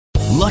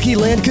Lucky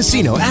Land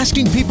Casino,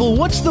 asking people,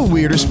 what's the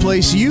weirdest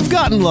place you've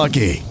gotten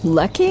lucky?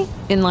 Lucky?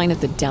 In line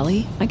at the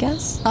deli, I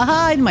guess?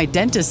 Aha, in my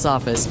dentist's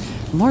office.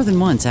 More than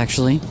once,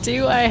 actually.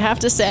 Do I have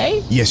to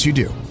say? Yes, you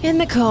do. In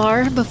the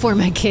car before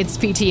my kids'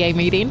 PTA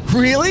meeting.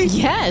 Really?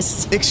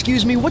 Yes.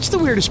 Excuse me, what's the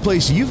weirdest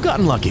place you've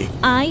gotten lucky?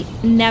 I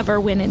never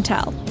win and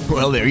tell.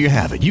 Well, there you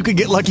have it. You can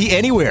get lucky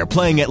anywhere,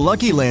 playing at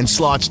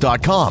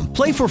LuckyLandSlots.com.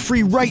 Play for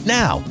free right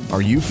now.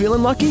 Are you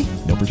feeling lucky?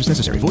 No purchase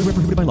necessary. Void where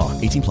prohibited by law.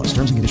 18 plus.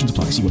 Terms and conditions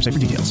apply. See website for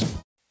details.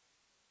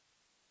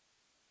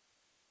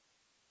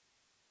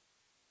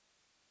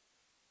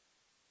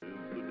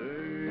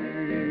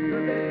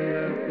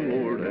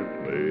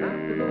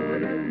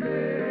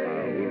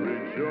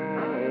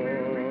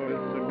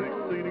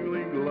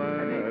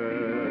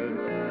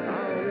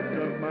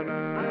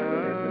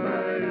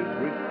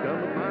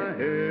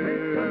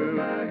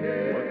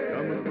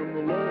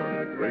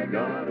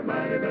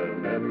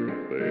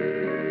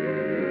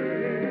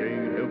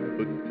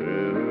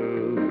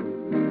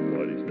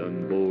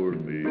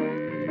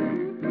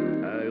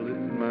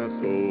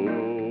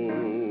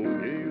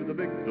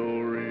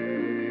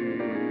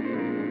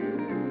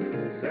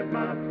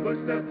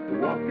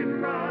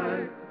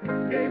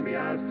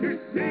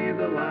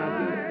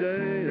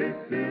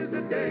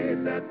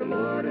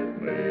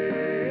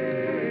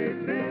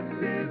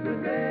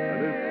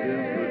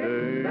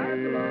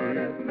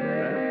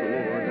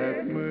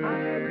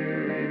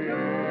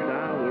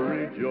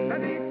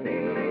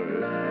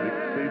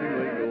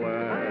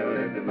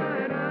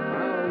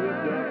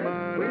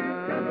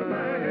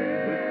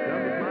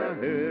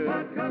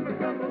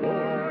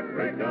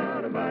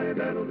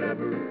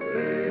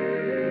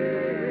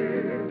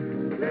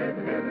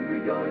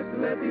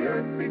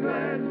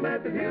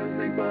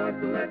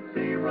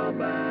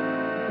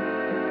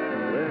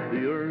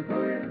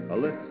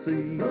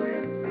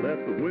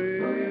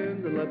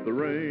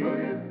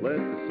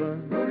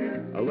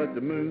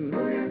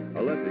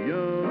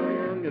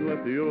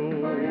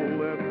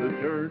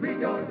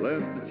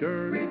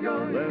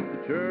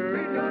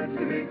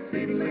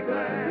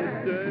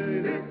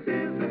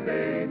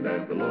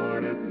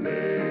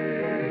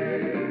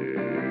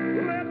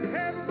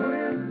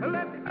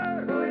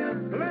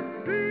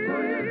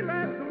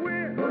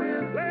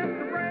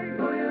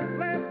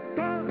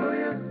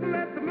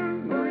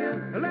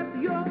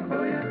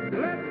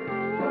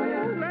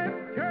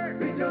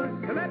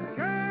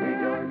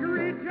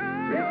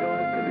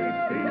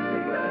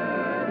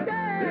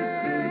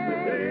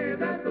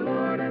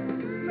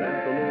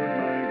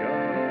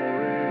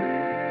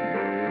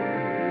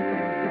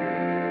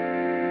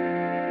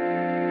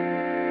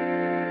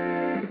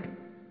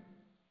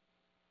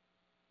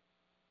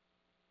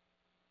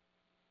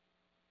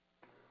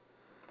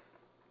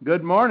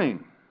 Good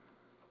morning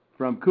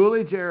from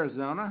Coolidge,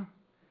 Arizona.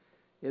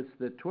 It's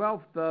the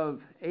 12th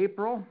of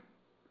April,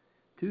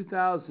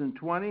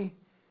 2020,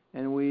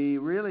 and we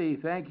really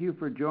thank you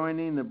for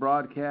joining the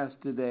broadcast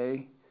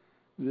today.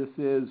 This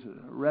is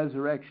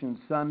Resurrection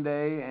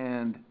Sunday,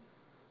 and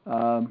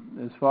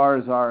as far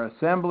as our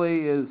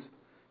assembly is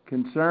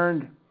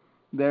concerned,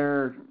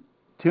 they're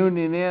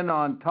tuning in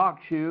on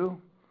TalkShoe,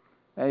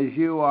 as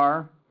you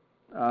are,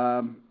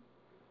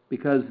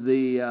 because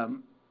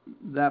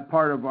that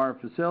part of our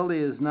facility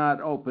is not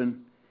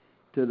open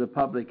to the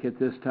public at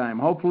this time.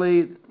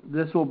 Hopefully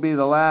this will be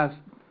the last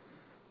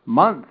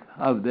month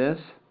of this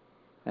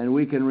and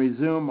we can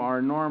resume our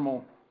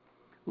normal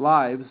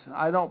lives.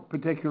 I don't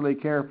particularly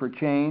care for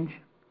change,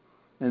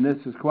 and this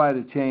is quite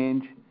a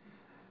change.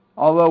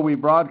 Although we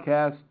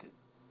broadcast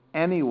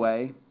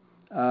anyway,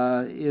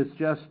 it's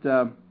just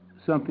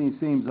something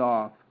seems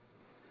off.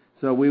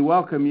 So we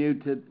welcome you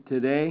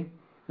today,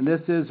 and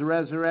this is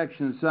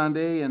Resurrection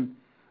Sunday, and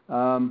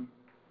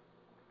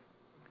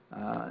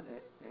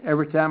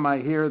every time I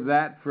hear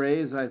that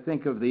phrase, I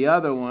think of the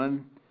other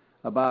one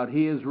about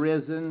He is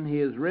risen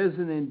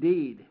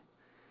indeed.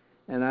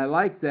 And I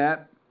like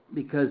that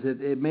because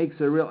it makes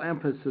a real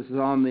emphasis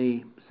on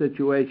the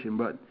situation.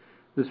 But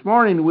this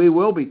morning we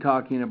will be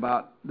talking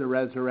about the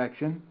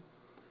resurrection,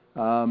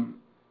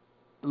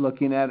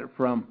 looking at it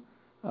from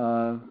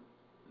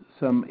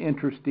some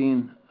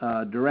interesting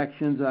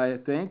directions, I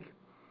think.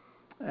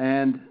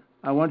 And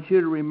I want you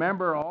to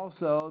remember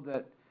also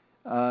that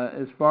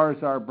as far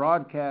as our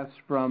broadcasts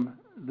from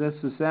this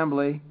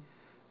assembly,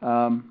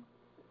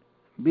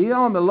 be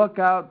on the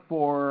lookout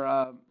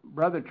for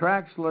Brother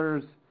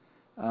Traxler's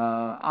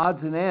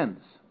odds and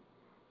ends.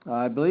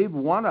 I believe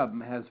one of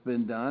them has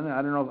been done.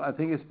 I don't know. I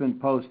think it's been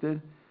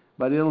posted,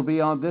 but it'll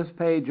be on this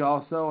page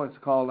also. It's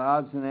called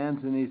Odds and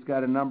Ends, and he's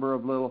got a number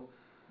of little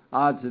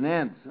odds and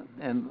ends.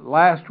 And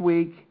last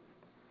week,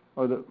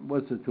 or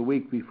was it the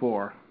week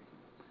before?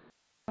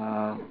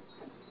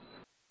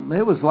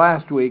 It was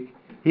last week.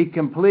 He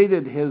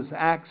completed his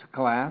Acts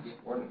class,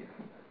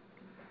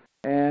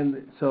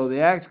 and so the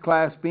Acts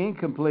class being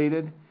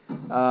completed,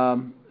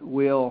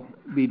 we'll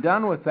be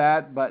done with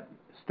that. But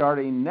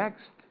starting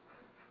next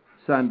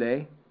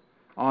Sunday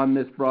on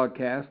this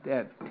broadcast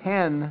at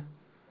 10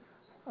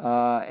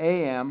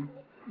 a.m.,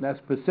 that's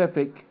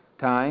Pacific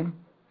time,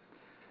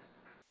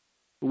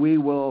 we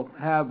will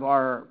have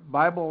our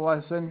Bible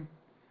lesson,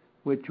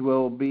 which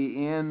will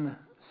be in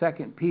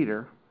 2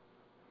 Peter.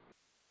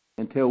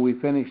 Until we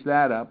finish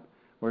that up,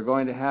 we're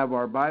going to have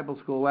our Bible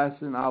school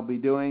lesson I'll be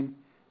doing,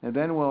 and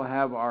then we'll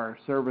have our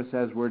service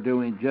as we're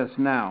doing just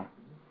now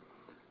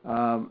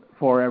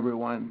for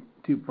everyone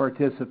to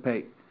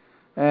participate.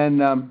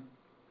 And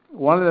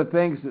one of the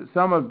things that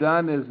some have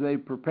done is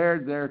they've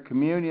prepared their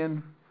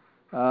communion.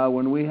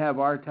 When we have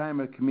our time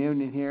of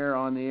communion here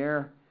on the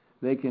air,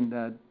 they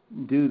can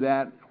do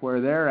that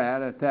where they're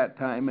at that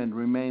time and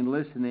remain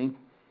listening,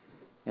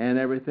 and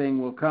everything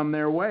will come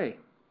their way.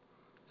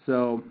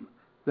 So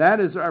that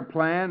is our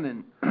plan,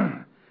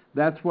 and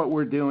that's what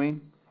we're doing.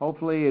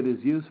 Hopefully it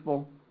is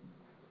useful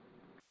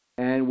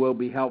and will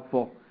be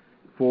helpful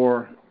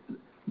for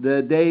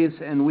the days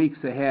and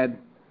weeks ahead,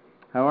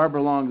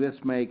 however long this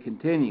may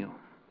continue.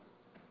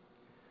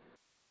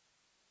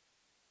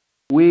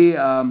 We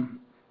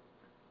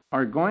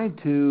are going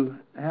to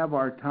have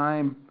our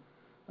time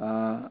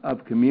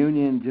of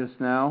communion just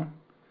now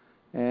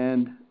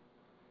and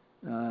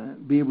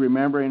be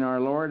remembering our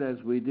Lord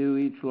as we do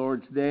each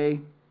Lord's Day.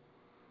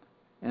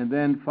 And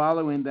then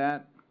following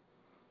that,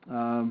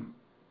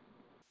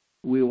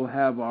 we will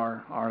have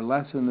our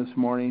lesson this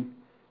morning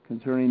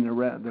concerning the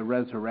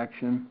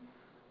resurrection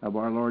of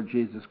our Lord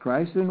Jesus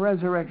Christ and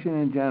resurrection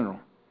in general.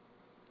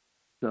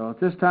 So at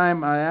this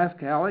time, I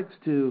ask Alex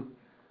to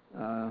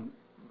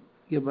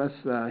give us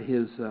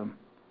his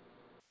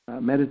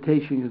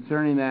meditation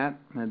concerning that,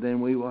 and then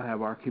we will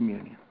have our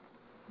communion.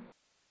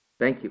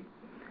 Thank you.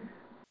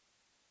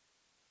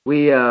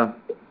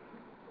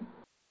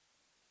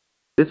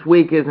 This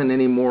week isn't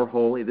any more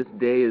holy. This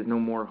day is no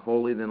more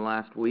holy than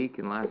last week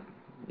and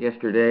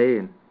yesterday.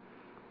 And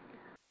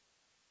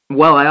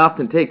while I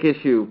often take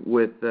issue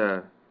with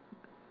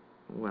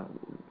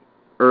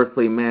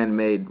earthly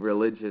man-made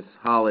religious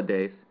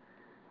holidays,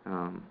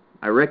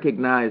 I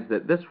recognize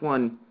that this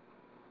one,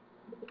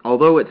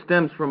 although it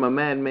stems from a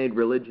man-made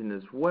religion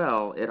as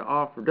well, it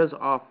offers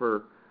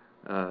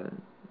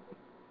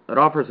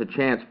a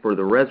chance for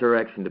the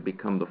resurrection to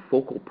become the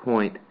focal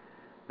point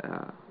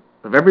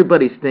of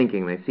everybody's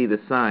thinking. They see the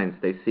signs.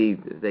 They see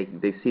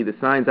the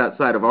signs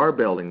outside of our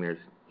building. There's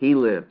 "He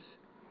lives,"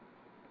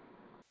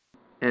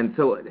 and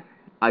so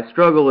I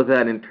struggle with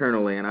that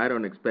internally, and I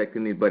don't expect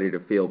anybody to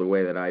feel the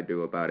way that I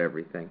do about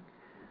everything.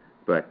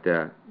 But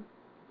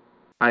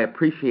I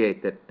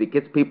appreciate that it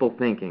gets people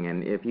thinking,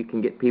 and if you can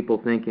get people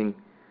thinking,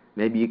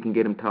 maybe you can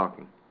get them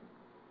talking.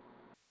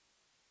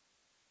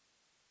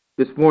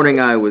 This morning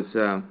I was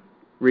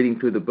reading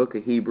through the book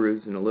of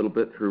Hebrews and a little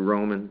bit through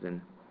Romans, and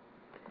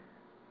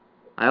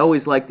I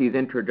always like these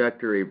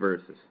introductory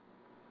verses.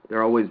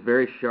 They're always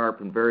very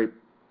sharp and very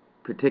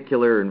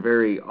particular and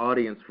very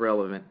audience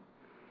relevant.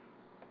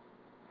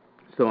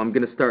 So I'm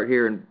going to start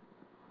here in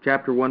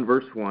chapter 1,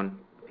 verse 1,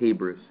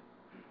 Hebrews.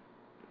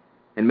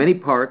 In many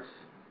parts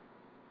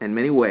and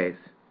many ways,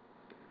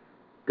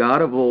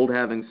 God of old,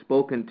 having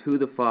spoken to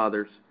the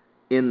fathers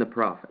in the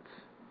prophets,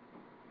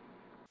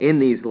 in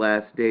these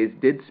last days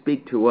did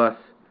speak to us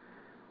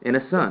in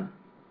a Son,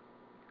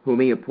 whom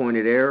he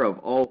appointed heir of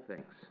all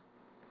things,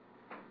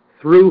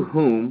 through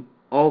whom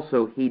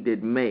also he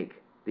did make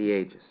the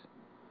ages,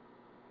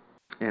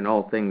 and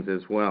all things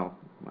as well,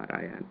 might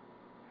I add.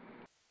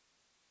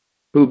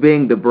 Who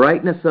being the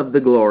brightness of the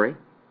glory,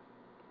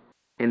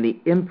 and the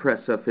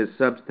impress of his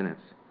substance,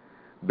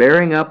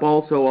 bearing up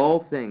also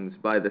all things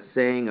by the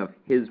saying of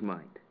his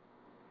might,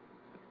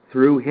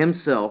 through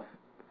himself,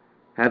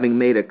 having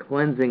made a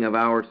cleansing of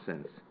our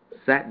sins,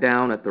 sat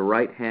down at the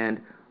right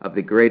hand of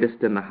the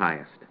greatest and the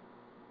highest,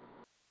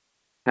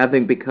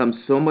 having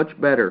become so much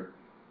better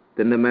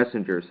than the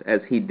messengers,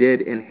 as he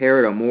did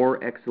inherit a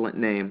more excellent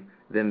name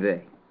than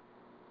they.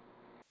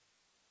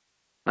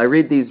 I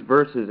read these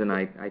verses and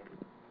I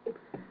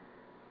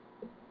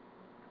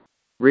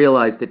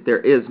realize that there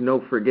is no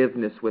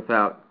forgiveness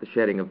without the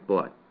shedding of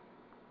blood.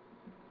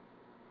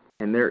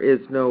 And there is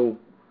no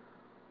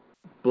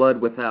blood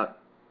without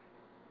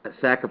a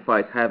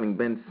sacrifice having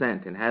been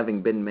sent and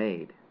having been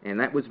made. And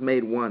that was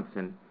made once,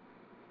 and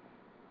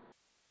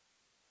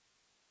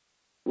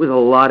it was a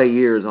lot of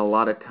years, a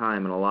lot of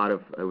time, and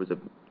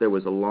there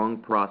was a long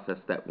process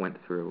that went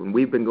through. And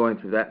we've been going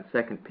through that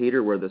in 2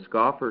 Peter, where the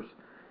scoffers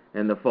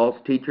and the false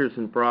teachers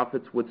and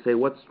prophets would say,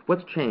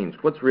 what's changed?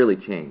 What's really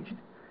changed?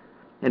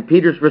 And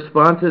Peter's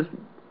response is,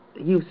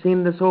 you've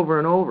seen this over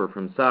and over,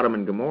 from Sodom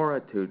and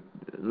Gomorrah to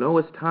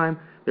Noah's time.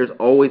 There's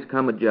always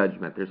come a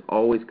judgment. There's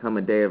always come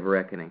a day of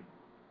reckoning.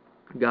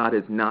 God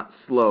is not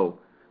slow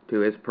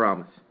to his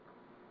promise.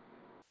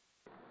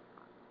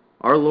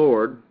 Our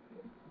Lord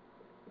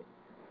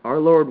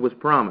was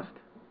promised.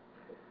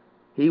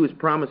 He was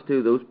promised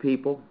to those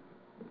people,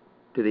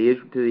 to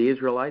the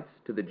Israelites,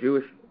 to the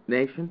Jewish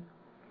nation.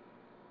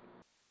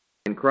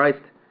 And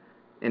Christ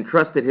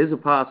entrusted his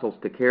apostles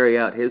to carry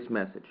out his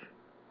message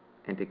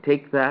and to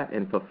take that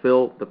and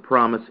fulfill the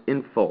promise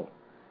in full,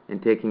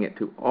 and taking it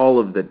to all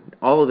of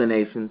the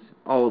nations,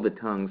 all of the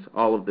tongues,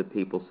 all of the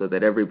people, so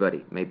that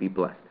everybody may be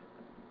blessed.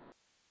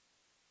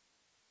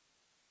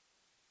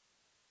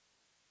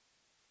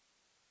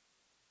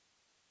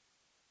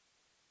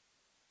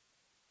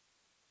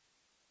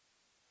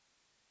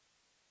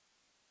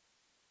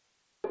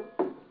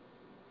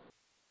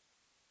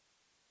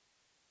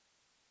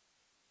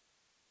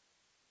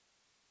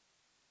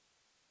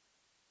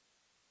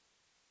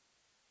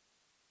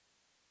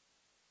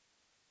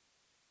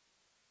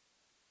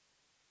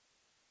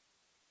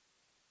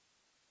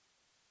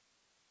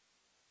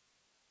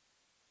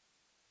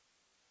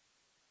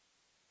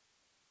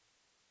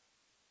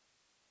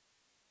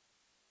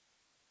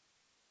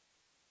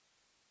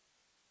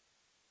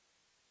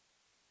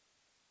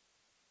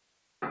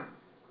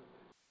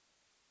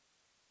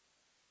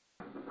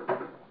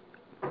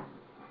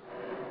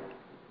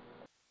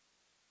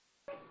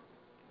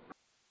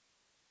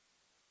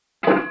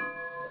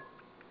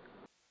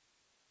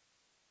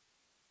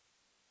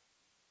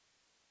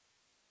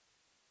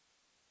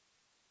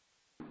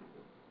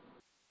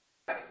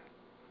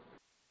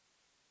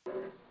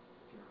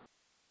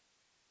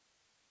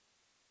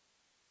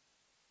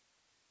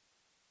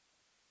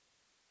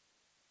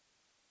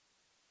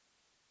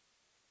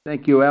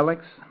 Thank you,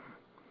 Alex.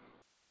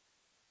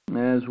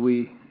 As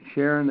we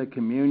share in the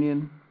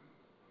communion,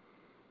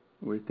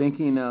 we're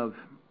thinking of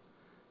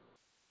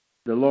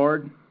the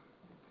Lord,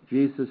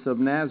 Jesus of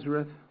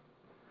Nazareth,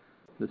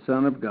 the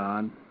Son of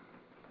God,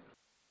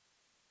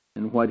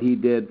 and what He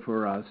did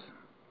for us.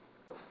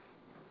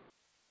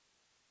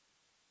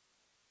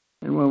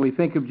 And when we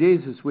think of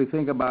Jesus, we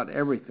think about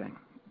everything.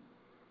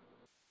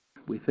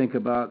 We think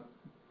about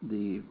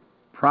the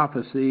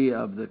prophecy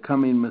of the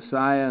coming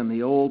Messiah in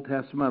the Old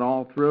Testament,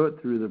 all through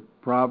it, through the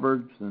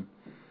Proverbs and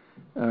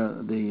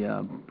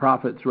the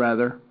prophets,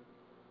 rather,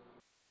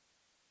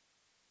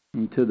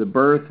 and to the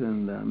birth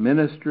and the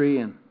ministry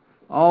and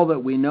all that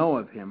we know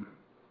of Him.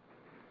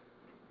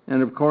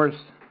 And of course,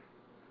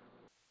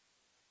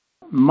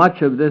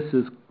 much of this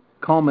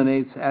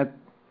culminates at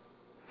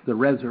the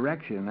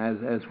resurrection,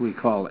 as we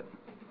call it.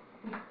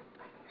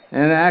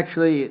 And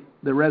actually,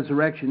 the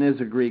resurrection is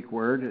a Greek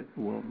word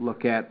we'll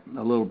look at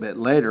a little bit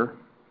later.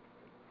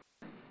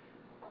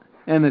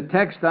 And the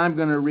text I'm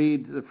going to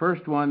read, the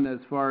first one as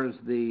far as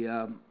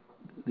the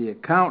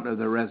account of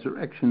the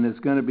resurrection, is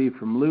going to be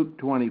from Luke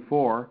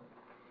 24.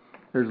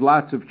 There's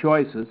lots of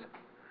choices.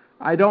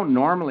 I don't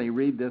normally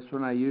read this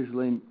one. I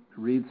usually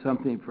read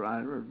something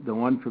from the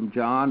one from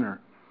John, or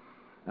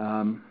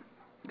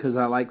because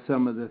I like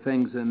some of the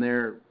things in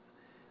there.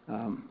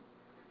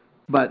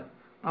 But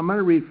I'm going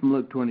to read from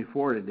Luke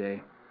 24 today.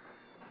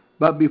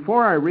 But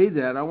before I read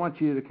that, I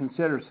want you to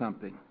consider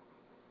something.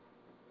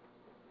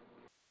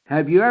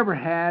 Have you ever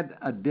had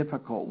a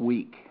difficult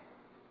week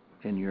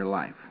in your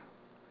life?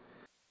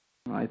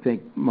 I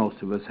think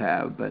most of us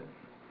have, but...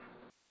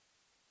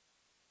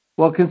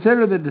 Well,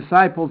 consider the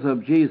disciples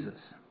of Jesus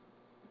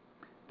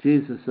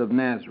of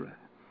Nazareth.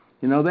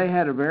 You know, they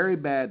had a very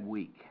bad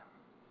week.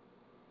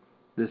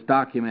 This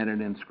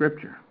documented in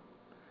Scripture.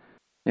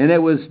 And it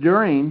was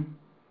during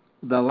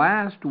the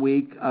last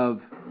week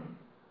of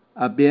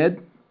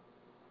Abib,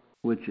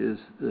 which is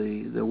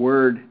the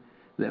word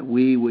that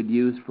we would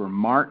use for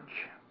March,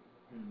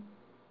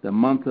 the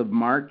month of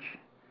March,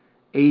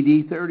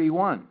 AD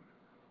 31.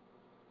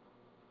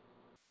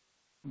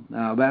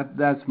 Now,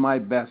 that's my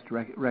best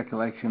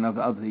recollection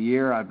of the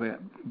year. I've got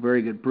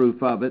very good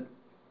proof of it.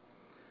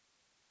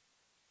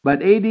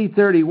 But AD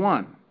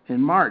 31,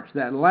 in March,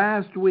 that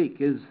last week,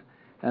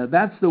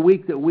 that's the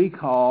week that we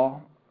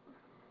call,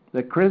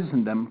 that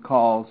Christendom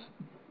calls,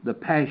 the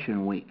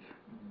Passion Week.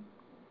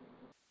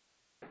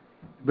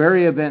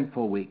 Very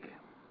eventful week.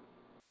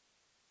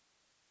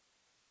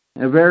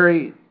 A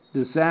very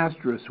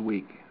disastrous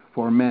week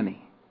for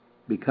many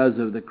because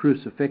of the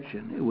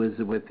crucifixion. It was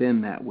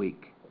within that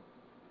week.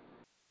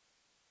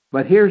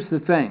 But here's the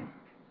thing.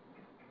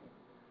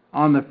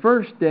 On the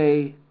first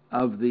day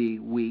of the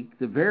week,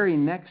 the very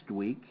next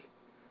week,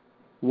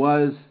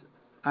 was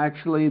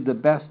actually the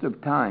best of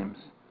times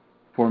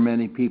for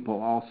many people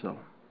also.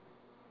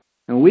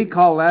 And we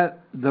call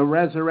that the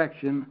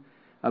resurrection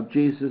of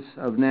Jesus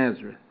of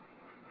Nazareth,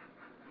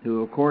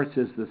 who, of course,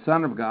 is the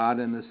Son of God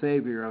and the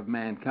Savior of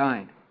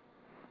mankind.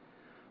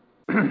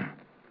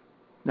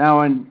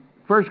 Now, in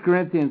 1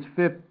 Corinthians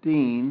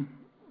 15,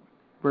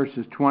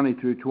 verses 20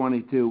 through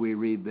 22, we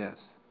read this.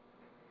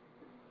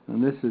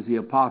 And this is the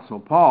Apostle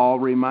Paul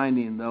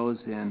reminding those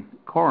in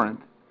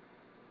Corinth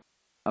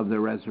of the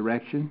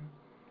resurrection.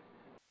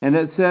 And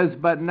it says,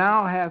 "But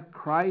now hath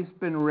Christ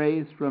been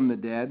raised from the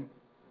dead,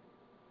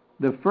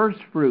 the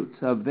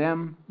firstfruits of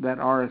them that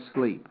are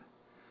asleep.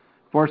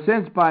 For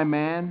since by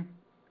man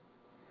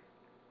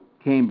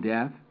came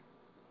death,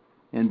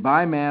 and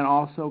by man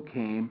also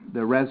came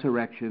the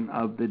resurrection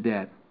of the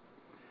dead.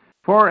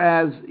 For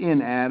as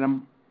in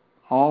Adam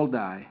all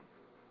die,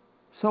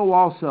 so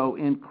also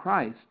in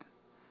Christ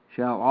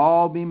shall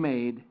all be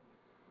made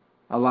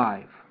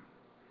alive."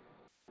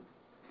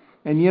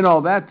 And you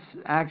know, that's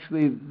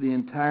actually the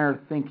entire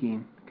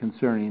thinking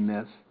concerning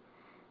this.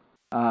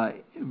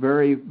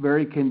 Very,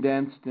 very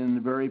condensed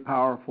and very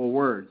powerful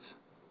words.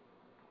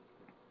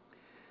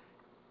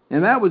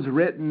 And that was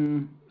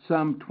written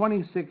some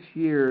 26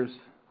 years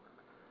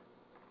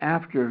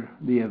after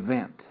the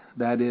event,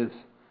 that is,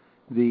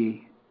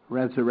 the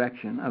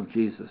resurrection of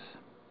Jesus.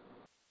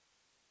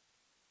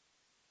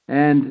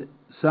 And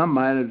some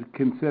might have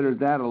considered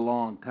that a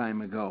long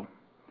time ago.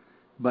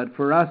 But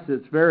for us,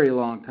 it's a very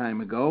long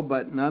time ago,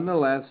 but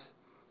nonetheless,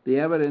 the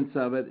evidence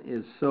of it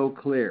is so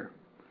clear.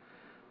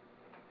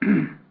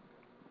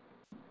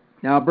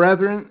 Now,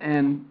 brethren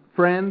and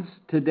friends,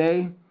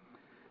 today,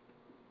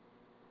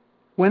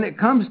 when it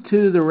comes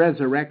to the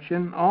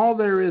resurrection, all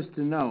there is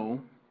to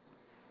know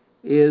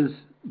is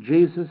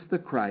Jesus the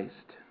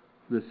Christ,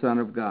 the Son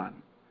of God.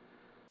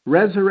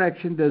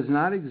 Resurrection does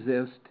not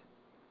exist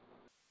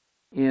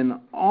in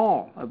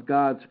all of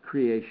God's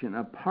creation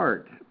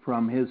apart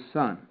from His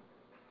Son,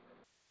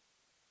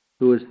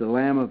 who is the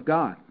Lamb of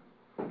God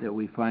that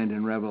we find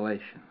in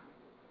Revelation.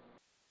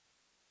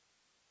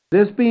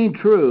 This being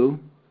true,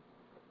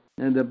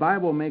 and the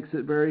Bible makes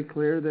it very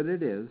clear that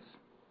it is,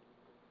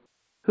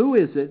 who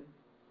is it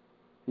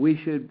we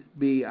should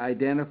be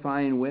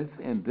identifying with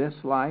in this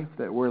life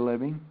that we're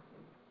living?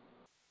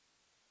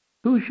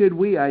 Who should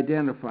we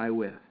identify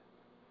with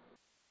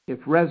if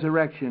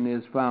resurrection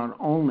is found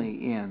only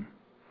in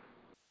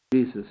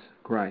Jesus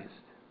Christ?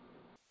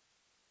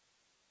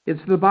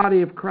 It's the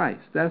body of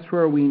Christ. That's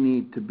where we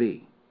need to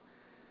be.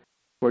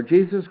 For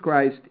Jesus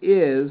Christ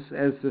is,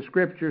 as the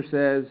Scripture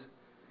says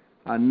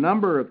a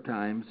number of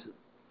times,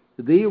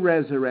 the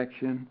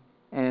resurrection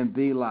and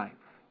the life.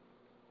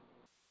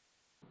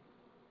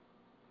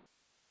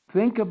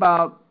 Think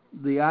about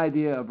the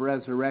idea of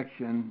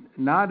resurrection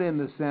not in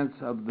the sense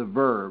of the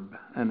verb,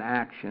 an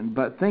action,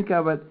 but think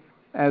of it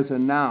as a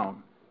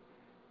noun.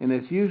 And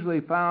it's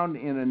usually found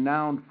in a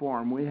noun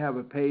form. We have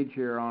a page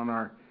here on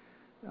our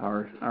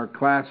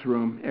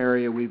classroom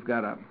area. We've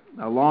got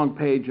a long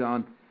page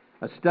on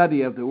a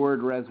study of the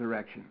word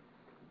resurrection.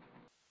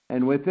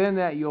 And within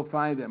that, you'll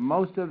find that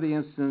most of the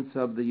instance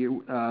of the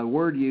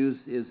word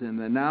used is in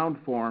the noun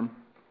form.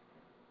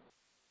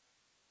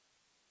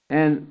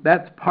 And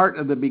that's part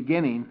of the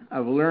beginning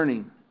of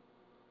learning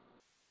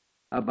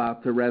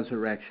about the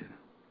resurrection.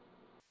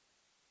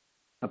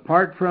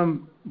 Apart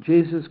from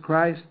Jesus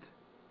Christ,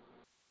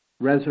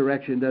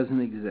 resurrection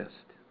doesn't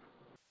exist.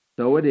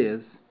 So it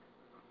is,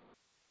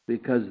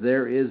 because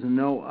there is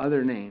no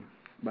other name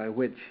by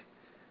which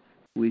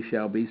we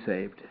shall be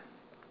saved.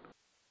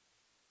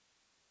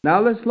 Now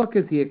let's look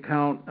at the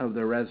account of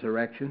the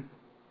resurrection.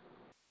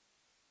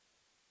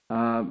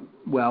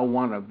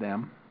 One of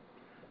them.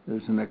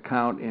 There's an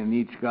account in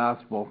each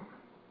gospel.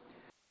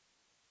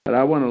 But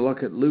I want to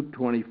look at Luke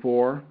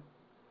 24.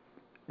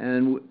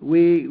 And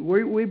we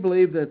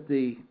believe that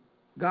the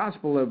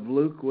Gospel of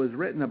Luke was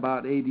written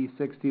about AD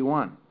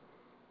 61,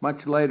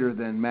 much later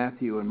than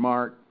Matthew and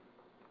Mark.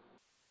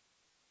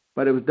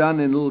 But it was done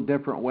in a little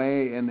different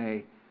way,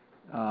 in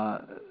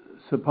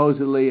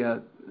supposedly,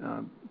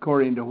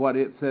 according to what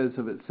it says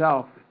of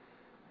itself,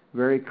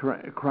 very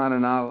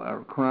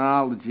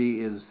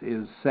chronology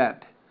is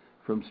set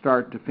from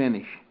start to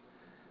finish.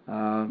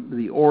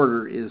 The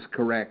order is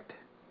correct.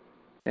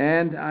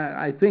 And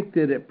I think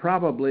that it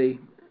probably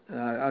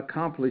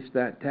accomplished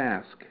that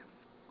task.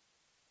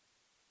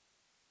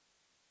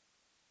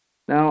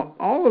 Now,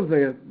 all of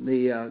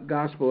the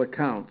gospel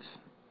accounts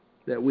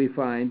that we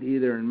find,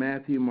 either in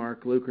Matthew,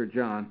 Mark, Luke, or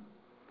John,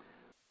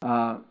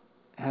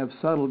 have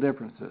subtle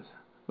differences.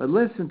 But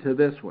listen to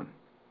this one.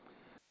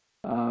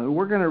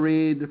 We're going to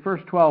read the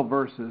first 12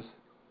 verses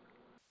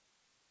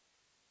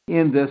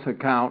in this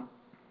account.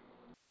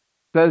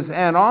 It says,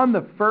 "And on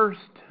the first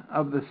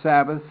of the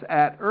Sabbaths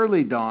at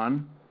early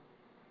dawn,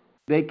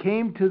 they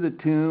came to the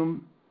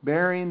tomb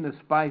bearing the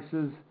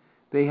spices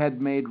they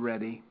had made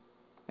ready,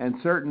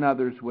 and certain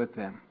others with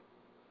them.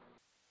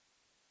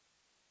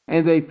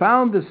 And they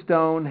found the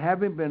stone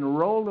having been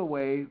rolled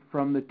away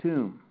from the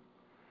tomb.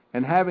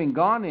 And having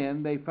gone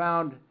in, they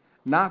found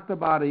not the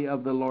body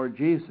of the Lord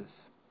Jesus.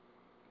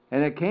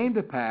 And it came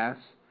to pass,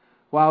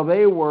 while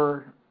they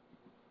were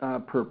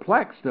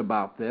perplexed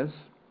about this,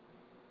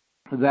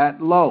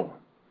 that, lo,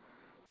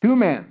 two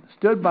men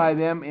stood by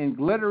them in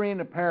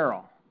glittering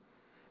apparel,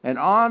 and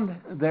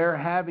on their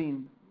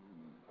having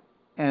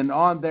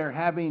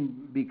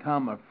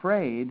become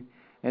afraid,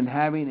 and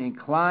having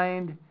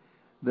inclined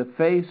the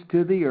face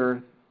to the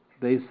earth,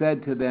 they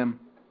said to them,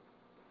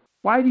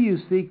 Why do you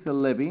seek the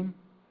living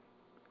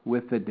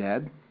with the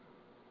dead?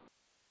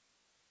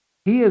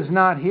 He is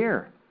not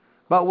here,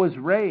 but was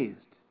raised.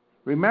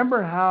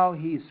 Remember how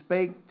he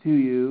spake to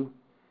you,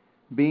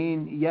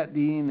 being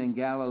in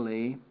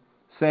Galilee,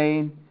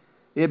 saying,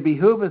 It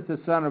behooveth the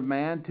Son of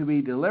Man to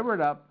be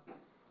delivered up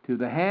to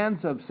the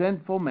hands of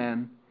sinful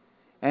men,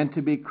 and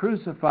to be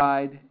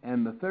crucified,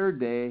 and the third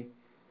day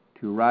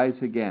to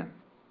rise again.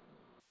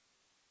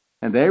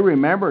 And they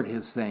remembered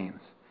his sayings,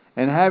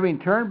 and having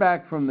turned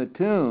back from the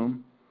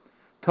tomb,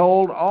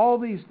 told all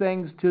these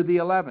things to the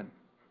 11,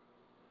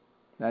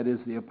 that is,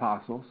 the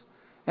apostles,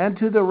 and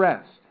to the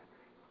rest.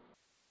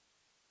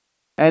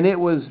 And it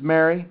was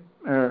Mary,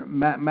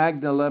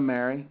 Magdala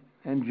Mary,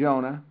 and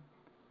Jonah,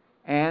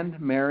 and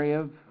Mary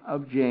of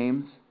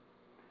James,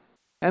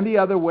 and the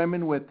other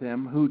women with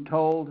him, who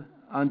told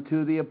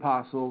unto the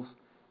apostles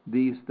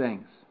these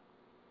things.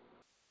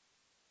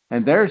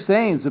 And their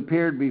sayings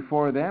appeared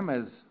before them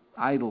as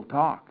idle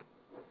talk,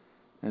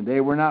 and they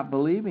were not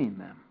believing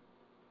them.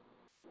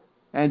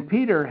 And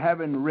Peter,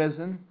 having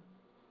risen,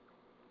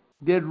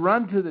 did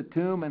run to the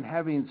tomb, and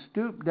having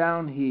stooped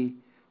down, he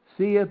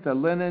seeth the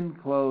linen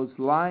clothes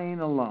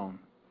lying alone.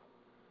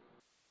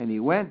 And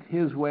he went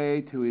his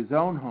way to his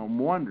own home,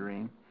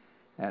 wondering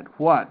at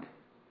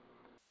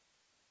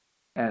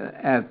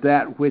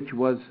that which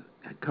was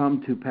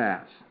come to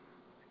pass.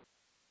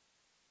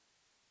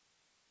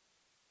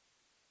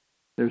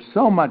 There's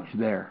so much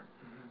there.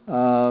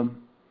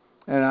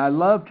 And I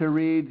love to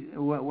read,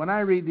 when I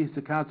read these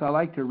accounts, I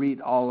like to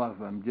read all of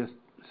them. Just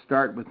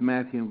start with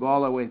Matthew and go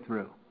all the way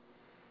through.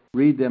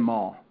 Read them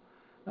all.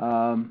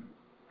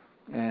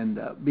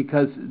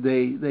 Because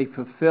they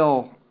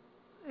fulfill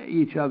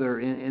each other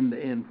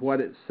in what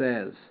it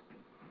says.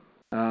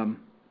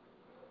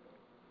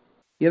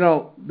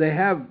 They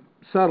have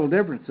subtle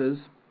differences,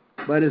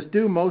 but it's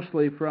due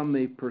mostly from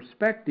the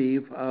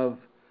perspective of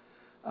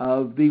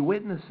of the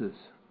witnesses.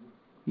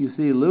 You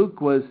see,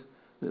 Luke was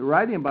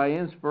writing by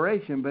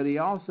inspiration, but he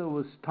also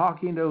was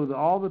talking to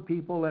all the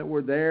people that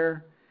were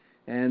there,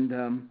 and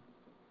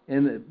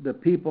the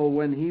people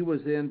when he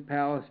was in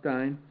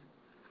Palestine,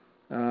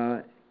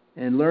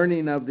 and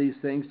learning of these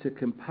things to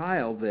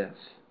compile this.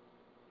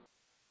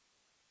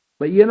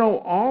 But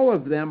all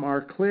of them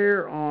are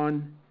clear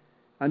on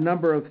a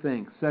number of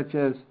things, such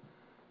as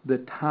the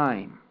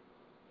time.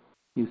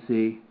 You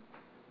see,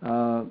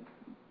 the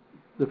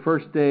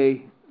first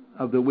day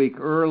of the week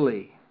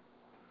early.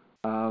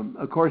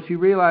 Of course, you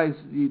realize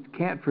you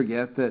can't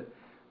forget that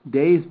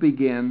days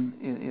begin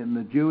in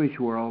the Jewish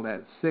world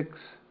at 6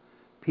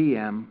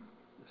 p.m.,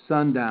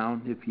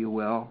 sundown, if you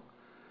will,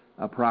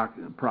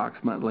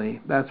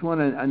 approximately. That's when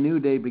a new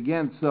day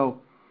begins.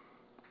 So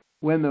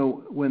when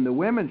the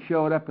women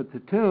showed up at the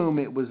tomb,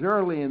 it was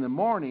early in the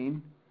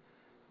morning,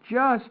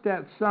 just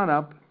at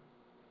sunup,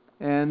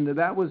 and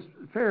that was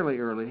fairly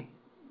early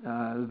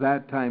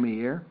that time of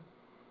year,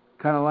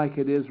 kind of like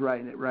it is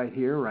right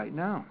here, right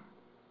now,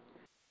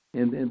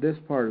 in this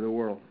part of the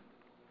world.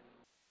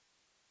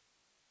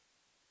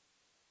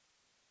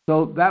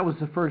 So that was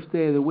the first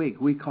day of the week.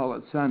 We call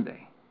it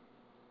Sunday.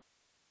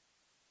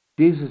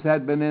 Jesus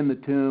had been in the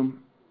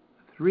tomb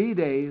 3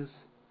 days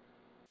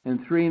and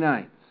 3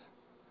 nights.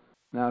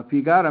 Now, if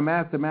you got a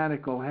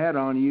mathematical head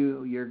on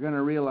you, you're going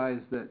to realize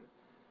that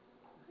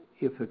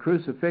if the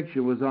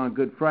crucifixion was on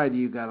Good Friday,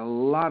 you got a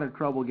lot of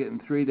trouble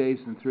getting 3 days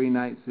and 3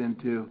 nights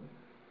into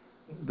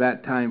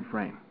that time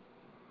frame.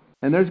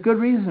 And there's good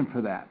reason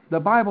for that. The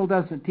Bible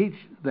doesn't teach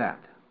that.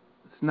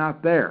 It's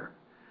not there.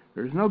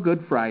 There's no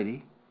Good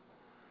Friday,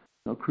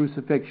 no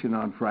crucifixion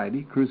on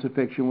Friday.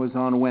 Crucifixion was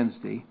on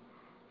Wednesday.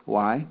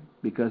 Why?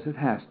 Because it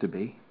has to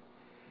be.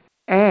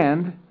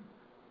 And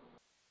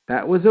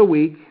that was a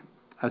week,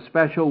 a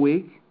special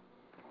week.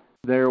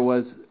 It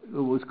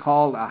was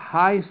called a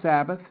high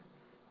Sabbath,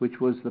 which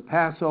was the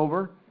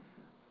Passover.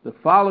 The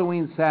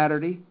following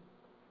Saturday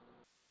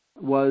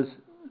was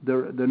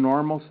the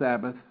normal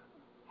Sabbath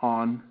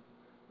on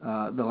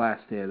the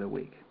last day of the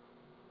week.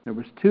 There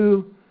was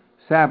 2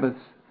 Sabbaths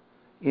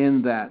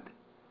in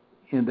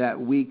that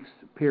week's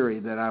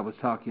period that I was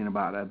talking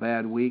about. A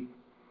bad week.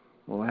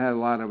 Well, it had a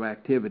lot of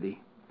activity.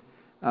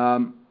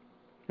 And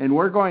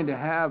we're going to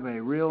have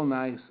a real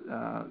nice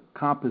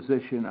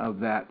composition of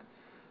that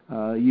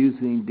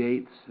using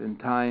dates and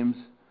times,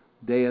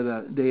 day of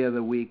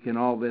the week, and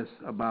all this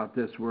about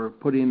this. We're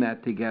putting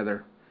that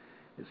together,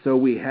 so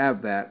we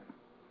have that,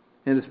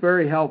 and it's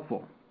very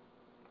helpful.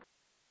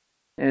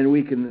 And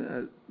we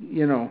can,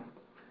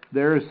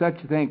 there is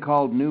such a thing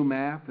called new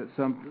math that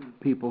some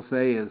people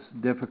say is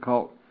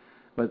difficult,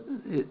 but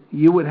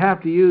you would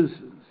have to use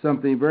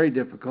something very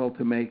difficult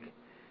to make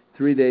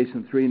 3 days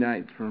and 3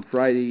 nights from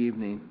Friday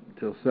evening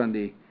till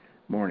Sunday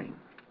morning.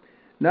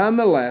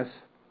 Nonetheless,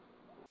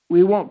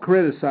 we won't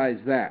criticize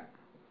that.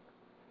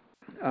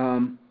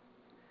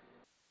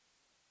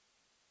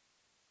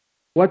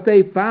 What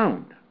they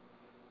found,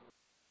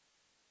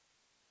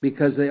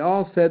 because they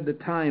all said the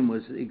time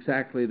was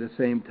exactly the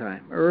same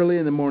time, early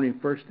in the morning,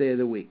 first day of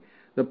the week.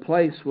 The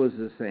place was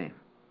the same.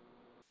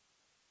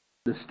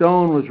 The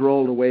stone was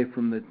rolled away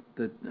from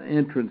the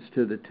entrance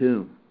to the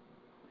tomb.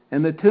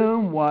 And the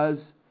tomb was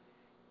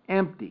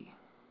empty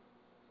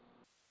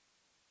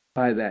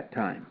by that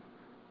time.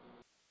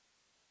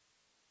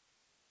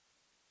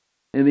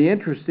 And the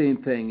interesting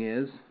thing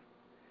is,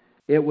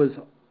 it was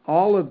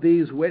all of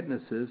these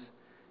witnesses,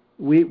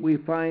 we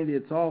find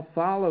it's all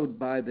followed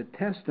by the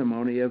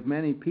testimony of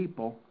many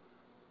people,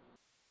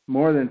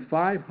 more than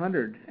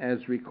 500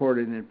 as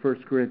recorded in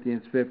 1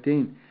 Corinthians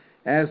 15,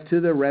 as to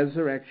the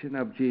resurrection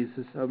of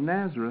Jesus of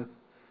Nazareth,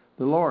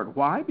 the Lord.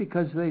 Why?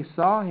 Because they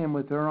saw him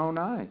with their own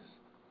eyes.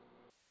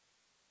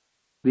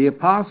 The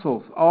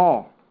apostles,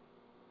 all,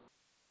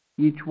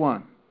 each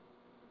one,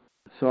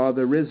 saw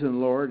the risen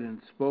Lord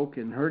and spoke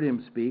and heard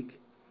him speak,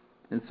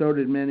 and so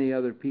did many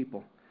other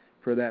people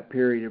for that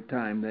period of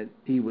time that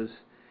he was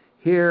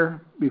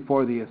here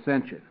before the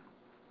ascension.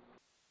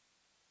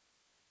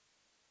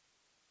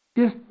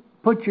 Just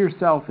put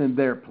yourself in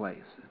their place.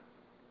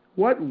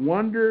 What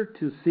wonder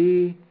to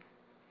see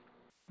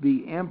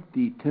the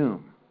empty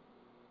tomb,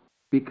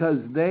 because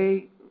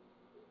they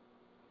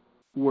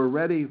were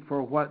ready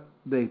for what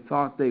they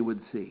thought they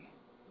would see.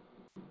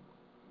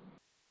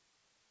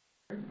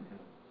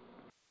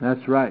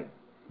 That's right.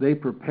 They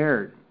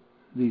prepared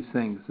these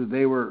things, so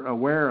they were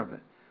aware of it.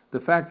 The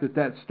fact that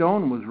that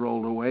stone was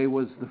rolled away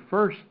was the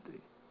first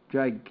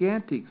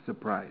gigantic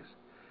surprise.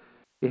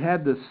 It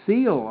had the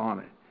seal on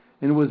it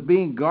and was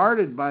being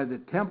guarded by the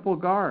temple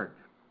guard.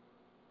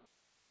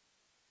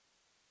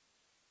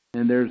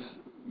 And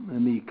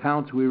in the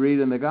accounts we read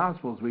in the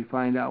Gospels, we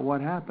find out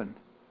what happened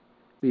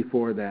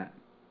before that.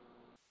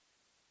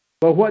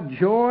 But what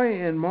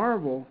joy and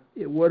marvel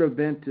it would have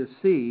been to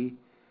see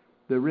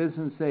the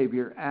risen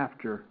Savior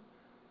after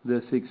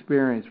this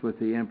experience with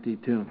the empty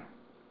tomb.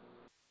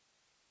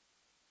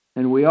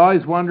 And we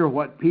always wonder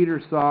what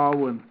Peter saw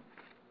when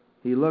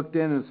he looked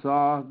in and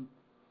saw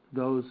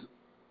those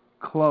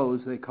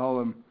clothes, they call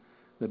them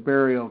the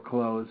burial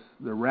clothes,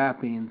 the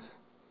wrappings,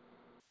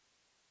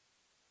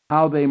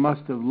 how they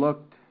must have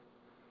looked,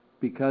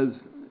 because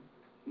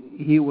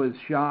he was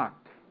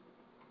shocked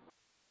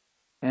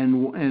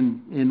and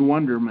in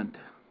wonderment.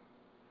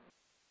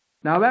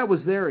 Now that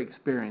was their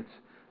experience.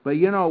 But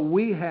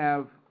we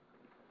have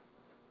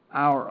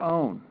our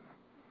own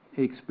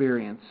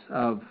experience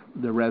of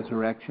the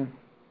resurrection.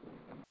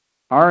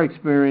 Our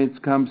experience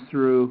comes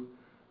through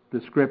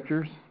the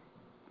scriptures,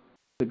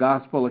 the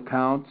gospel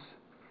accounts,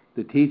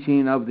 the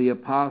teaching of the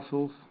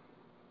apostles,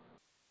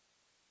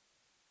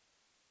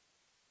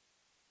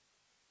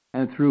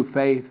 and through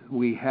faith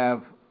we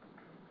have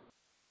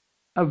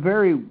a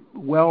very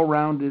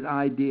well-rounded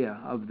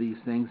idea of these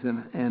things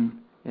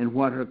and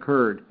what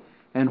occurred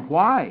and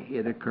why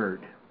it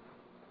occurred.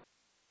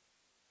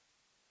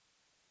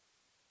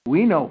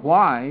 We know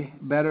why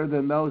better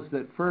than those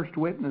that first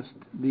witnessed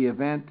the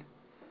event,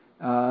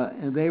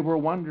 and they were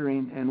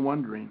wondering and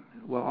wondering.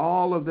 Well,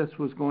 all of this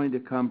was going to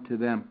come to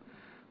them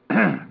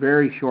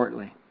very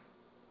shortly.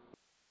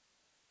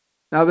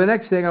 Now, the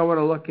next thing I want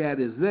to look at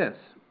is this.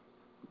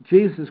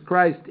 Jesus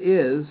Christ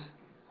is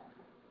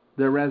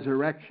the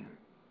resurrection.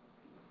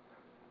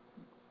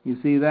 You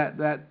see,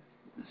 that's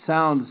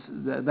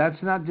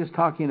not just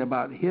talking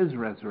about his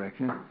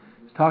resurrection.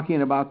 It's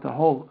talking about the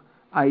whole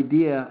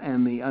idea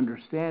and the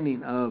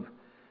understanding of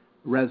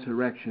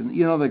resurrection.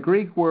 The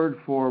Greek word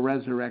for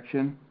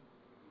resurrection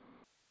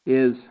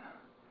is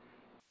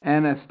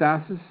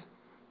anastasis.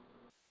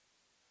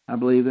 I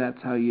believe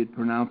that's how you'd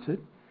pronounce it.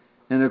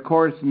 And of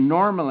course,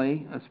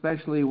 normally,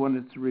 especially when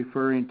it's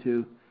referring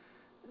to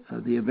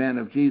the event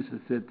of Jesus,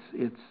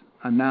 it's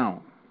a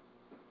noun.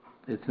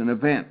 It's an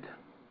event.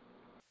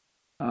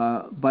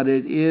 But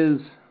it is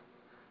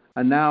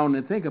a noun,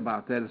 and think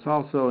about that. It's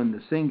also in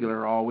the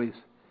singular always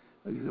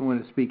when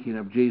it's speaking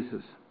of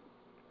Jesus.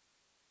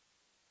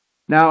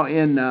 Now,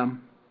 in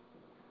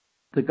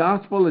the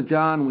Gospel of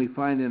John, we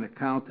find an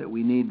account that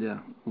we need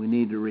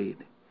to read.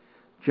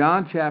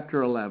 John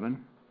chapter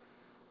 11,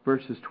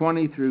 verses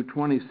 20 through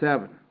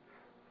 27.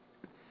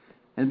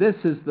 And this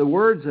is the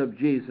words of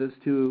Jesus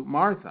to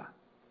Martha.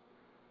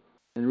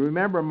 And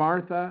remember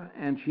Martha,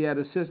 and she had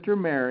a sister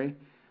Mary,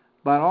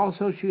 but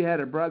also she had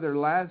a brother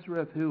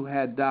Lazarus who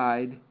had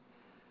died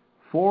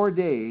 4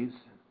 days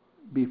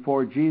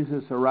before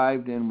Jesus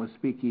arrived and was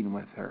speaking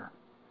with her.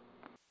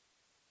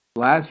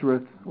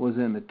 Lazarus was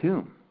in the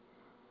tomb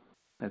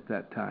at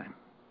that time.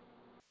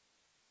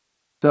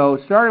 So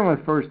starting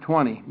with verse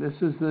 20, this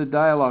is the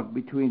dialogue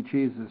between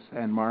Jesus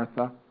and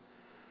Martha.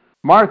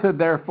 Martha,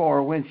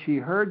 therefore, when she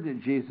heard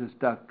that Jesus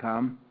doth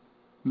come,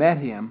 met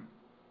him,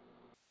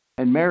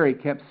 and Mary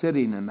kept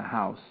sitting in the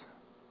house.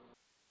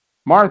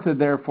 Martha,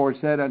 therefore,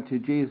 said unto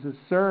Jesus,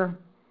 Sir,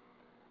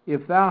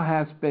 if thou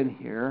hadst been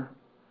here,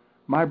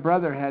 my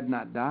brother had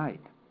not died.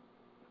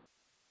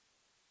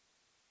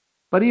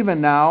 But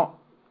even now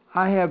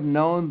I have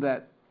known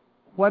that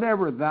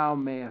whatever thou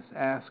mayest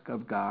ask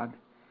of God,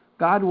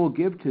 God will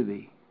give to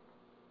thee.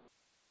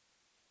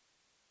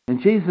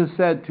 And Jesus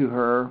said to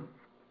her,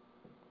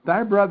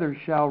 Thy brother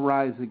shall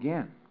rise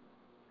again.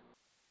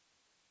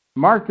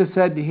 Martha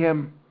said to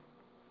him,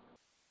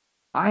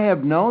 I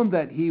have known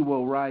that he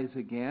will rise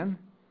again,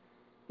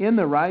 in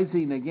the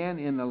rising again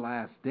in the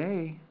last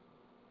day.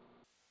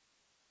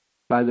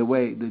 By the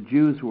way, the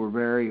Jews were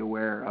very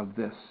aware of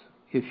this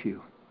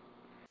issue.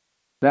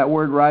 That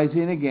word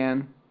rising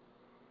again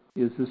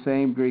is the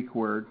same Greek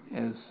word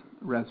as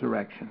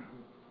resurrection.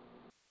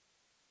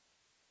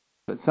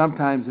 But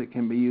sometimes it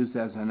can be used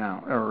as a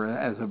noun or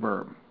as a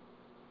verb.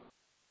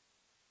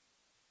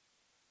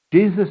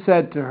 Jesus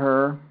said to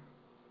her,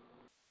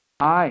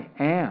 I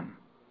am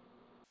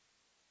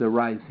the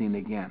rising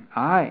again.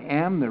 I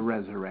am the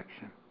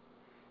resurrection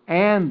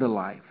and the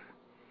life.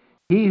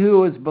 He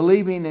who is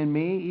believing in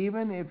me,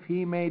 even if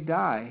he may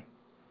die,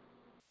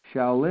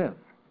 shall live.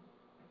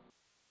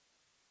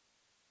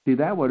 See,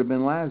 that would have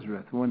been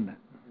Lazarus, wouldn't it?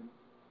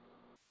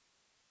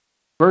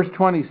 Verse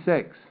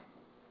 26.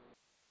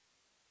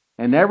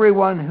 And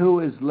everyone who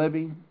is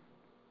living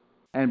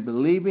and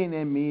believing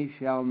in me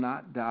shall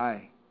not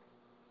die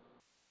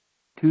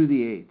to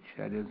the age,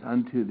 that is,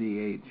 unto the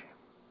age.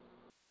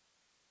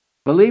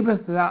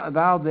 Believest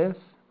thou this?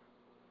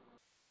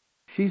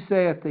 She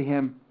saith to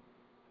him,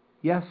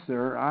 Yes,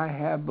 sir, I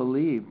have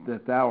believed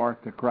that thou art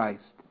the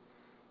Christ,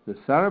 the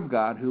Son of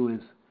God, who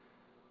is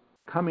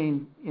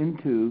coming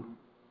into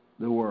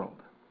the world.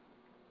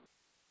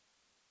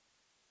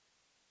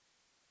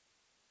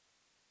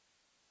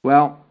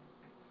 Well,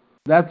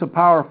 that's a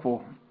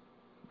powerful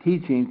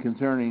teaching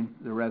concerning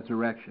the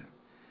resurrection.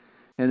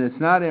 And it's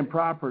not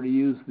improper to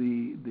use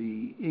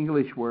the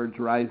English words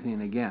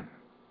rising again,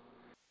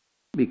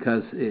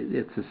 because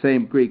it's the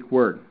same Greek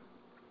word.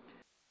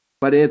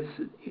 But it's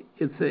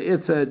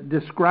a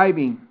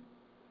describing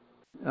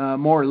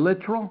more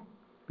literal,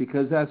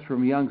 because that's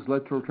from Young's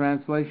literal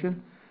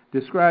translation,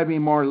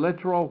 describing more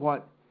literal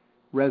what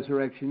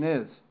resurrection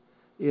is.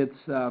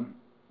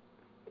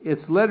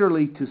 It's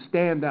literally to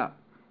stand up,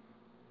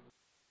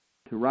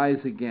 to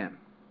rise again.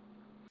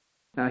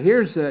 Now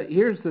here's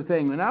the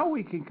thing. Now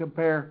we can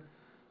compare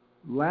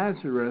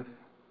Lazarus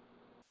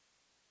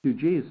to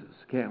Jesus,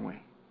 can't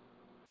we?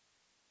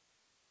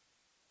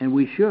 And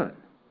we should.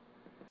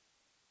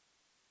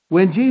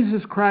 When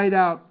Jesus cried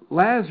out,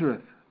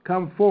 "Lazarus,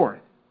 come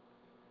forth,"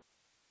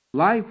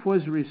 life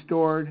was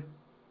restored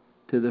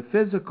to the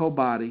physical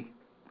body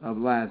of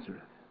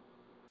Lazarus.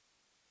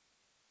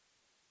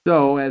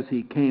 So, as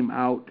he came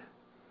out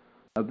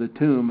of the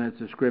tomb, as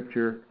the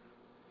scripture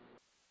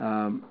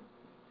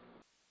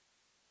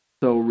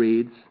so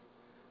reads,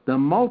 the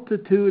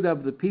multitude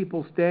of the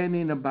people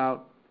standing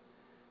about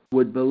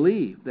would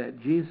believe that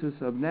Jesus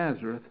of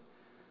Nazareth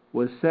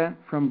was sent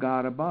from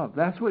God above.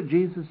 That's what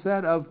Jesus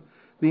said of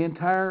the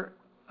entire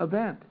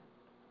event.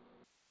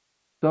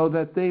 So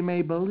that they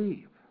may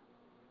believe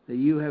that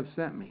you have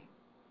sent me.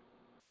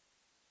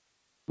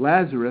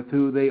 Lazarus,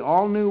 who they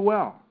all knew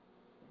well,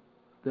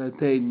 that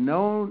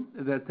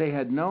they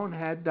had known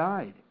had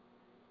died,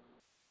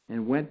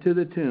 and went to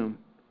the tomb,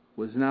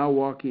 was now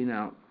walking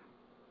out.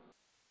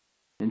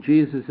 And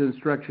Jesus'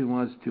 instruction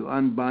was to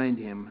unbind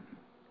him.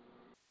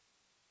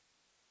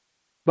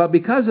 But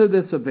because of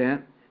this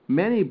event,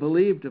 many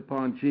believed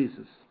upon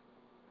Jesus.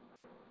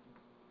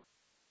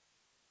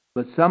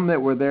 But some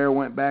that were there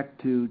went back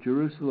to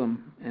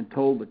Jerusalem and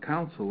told the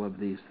council of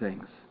these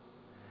things.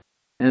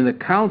 And the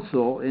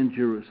council in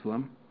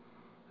Jerusalem,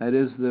 that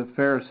is the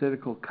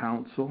Pharisaical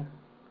council,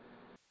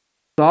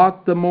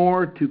 sought the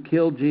more to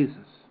kill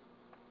Jesus,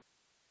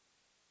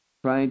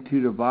 trying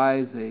to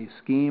devise a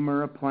scheme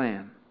or a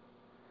plan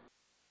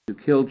to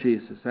kill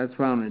Jesus. That's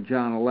found in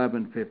John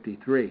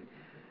 11:53.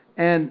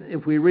 And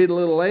if we read a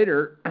little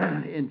later,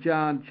 in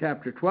John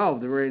chapter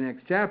 12, the very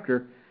next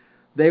chapter,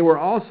 they were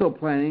also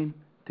planning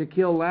to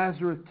kill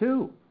Lazarus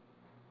too.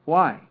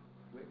 Why?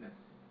 Witness.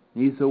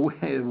 He's a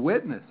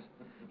witness.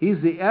 He's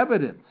the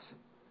evidence.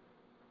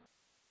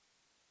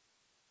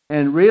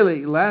 And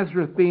really,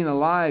 Lazarus being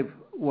alive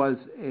was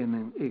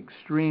an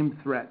extreme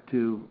threat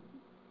to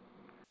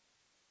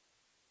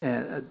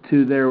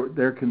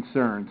their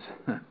concerns.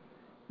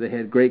 They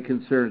had great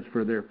concerns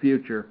for their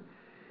future.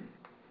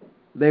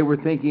 They were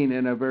thinking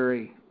in a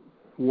very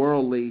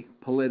worldly,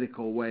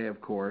 political way,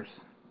 of course,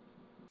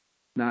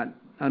 not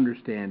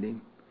understanding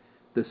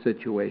the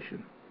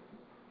situation.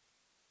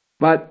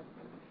 But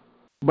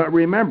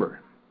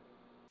remember,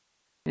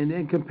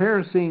 in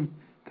comparing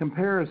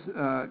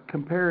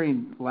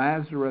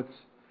Lazarus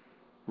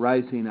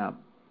rising up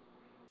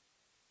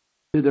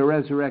to the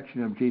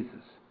resurrection of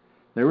Jesus,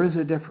 there is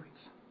a difference.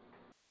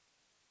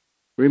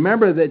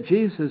 Remember that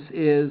Jesus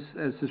is,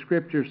 as the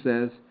scripture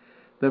says,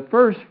 the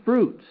first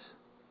fruits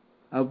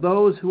of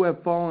those who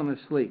have fallen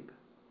asleep.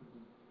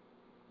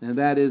 And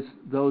that is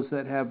those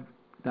that have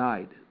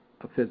died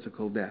a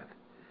physical death.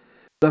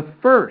 The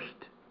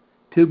first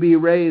to be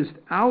raised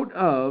out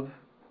of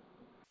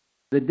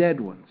the dead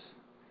ones.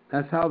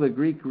 That's how the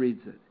Greek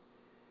reads it.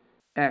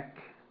 Ek,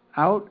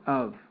 out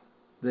of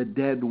the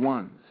dead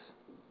ones.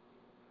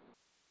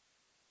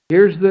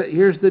 Here's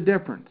the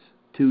difference.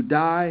 To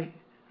die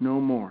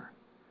no more.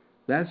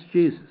 That's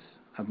Jesus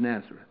of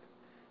Nazareth.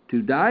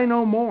 To die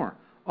no more.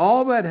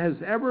 All that has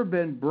ever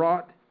been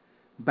brought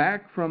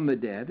back from the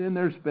dead, and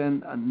there's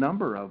been a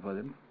number of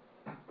them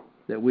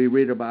that we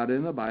read about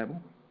in the Bible,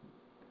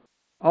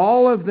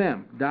 all of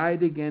them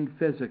died again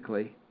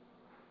physically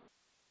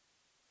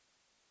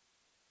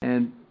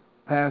and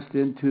passed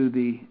into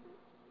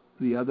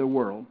the other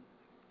world.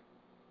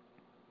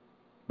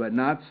 But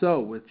not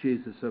so with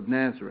Jesus of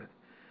Nazareth,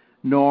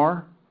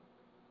 nor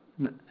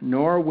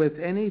with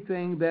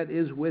anything that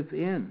is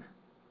within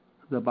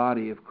the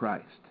body of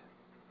Christ.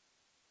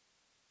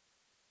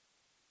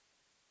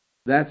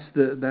 That's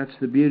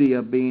the beauty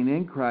of being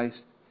in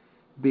Christ,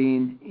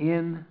 being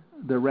in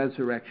the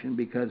resurrection,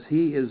 because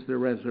He is the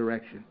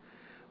resurrection.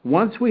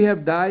 Once we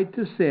have died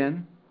to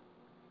sin,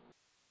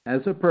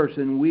 as a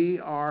person, we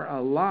are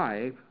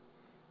alive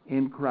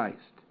in Christ.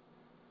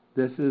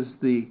 This is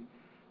the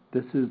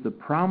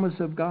promise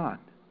of God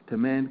to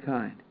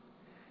mankind.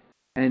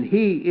 And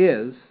He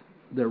is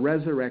the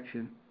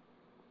resurrection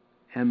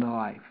and the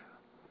life.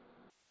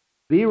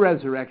 The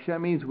resurrection, that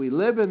means we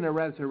live in the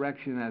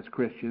resurrection as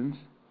Christians.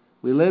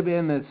 We live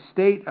in the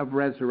state of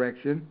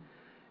resurrection,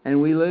 and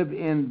we live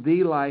in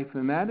the life,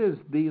 and that is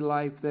the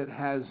life that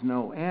has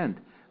no end.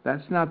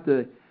 That's not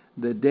the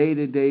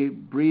day-to-day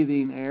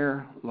breathing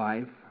air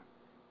life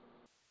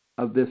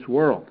of this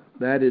world.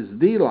 That is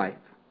the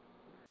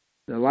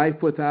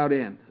life without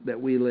end that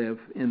we live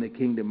in the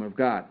kingdom of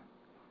God.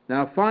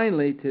 Now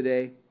finally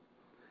today,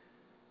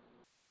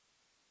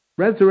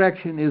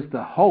 resurrection is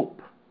the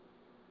hope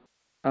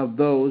of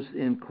those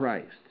in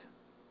Christ.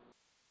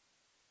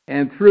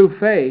 And through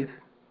faith,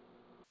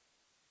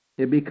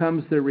 it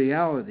becomes the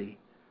reality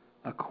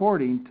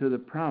according to the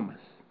promise.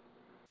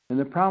 And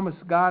the promise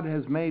God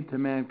has made to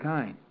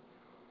mankind.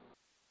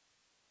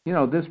 You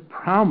know, this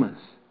promise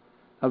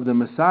of the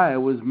Messiah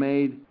was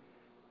made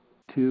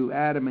to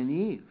Adam and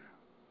Eve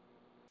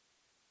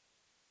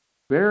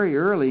very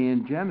early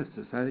in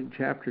Genesis, I think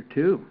chapter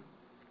 2.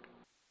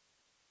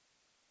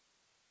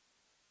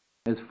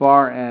 as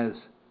far as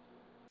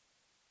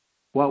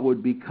what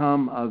would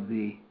become of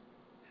the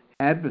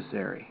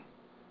adversary,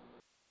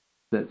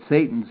 that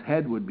Satan's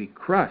head would be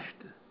crushed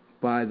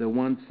by the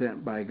one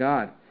sent by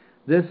God.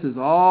 This is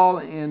all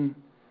in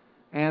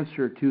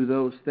answer to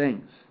those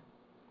things,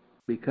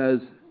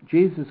 because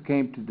Jesus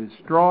came to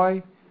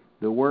destroy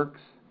the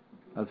works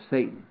of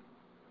Satan.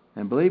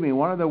 And believe me,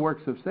 one of the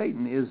works of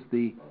Satan is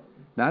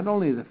not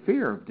only the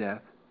fear of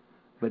death,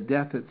 but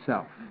death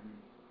itself.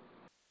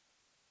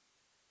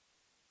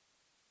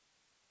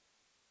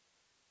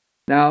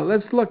 Now, I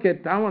want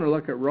to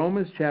look at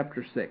Romans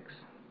chapter 6.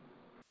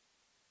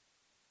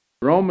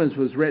 Romans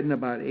was written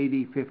about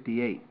AD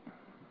 58.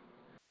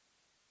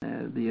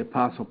 The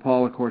Apostle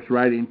Paul, of course,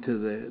 writing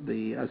to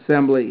the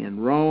assembly in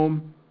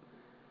Rome.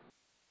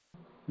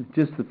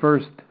 Just the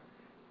first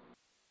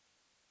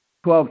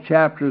 12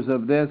 chapters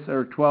of this,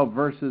 or 12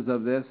 verses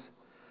of this.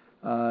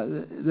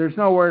 There's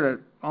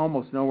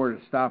almost nowhere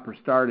to stop or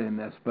start in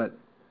this, but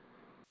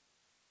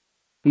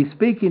he's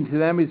speaking to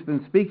them. He's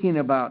been speaking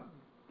about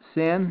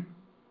sin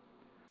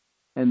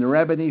and the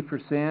remedy for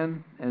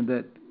sin, and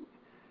that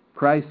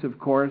Christ, of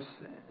course,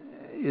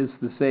 is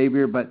the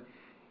Savior. But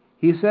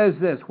he says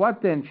this,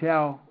 "What then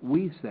shall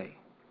we say?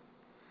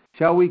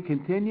 Shall we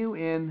continue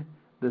in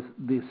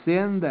the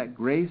sin that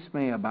grace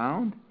may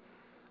abound?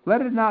 Let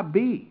it not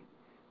be.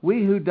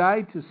 We who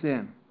died to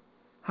sin,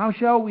 how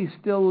shall we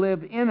still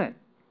live in it?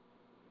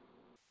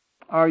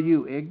 Are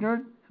you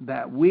ignorant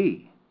that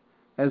we,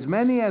 as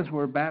many as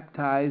were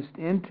baptized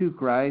into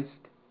Christ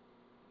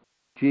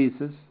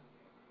Jesus,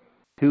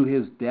 to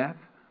his death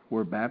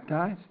were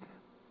baptized?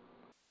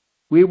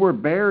 We were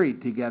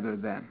buried together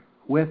then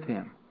with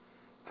him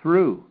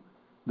through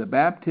the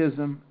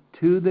baptism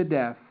to the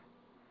death,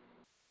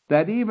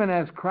 that even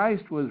as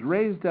Christ was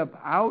raised up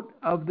out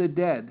of the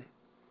dead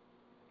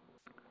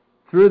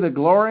through the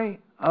glory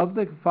of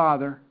the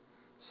Father,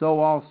 so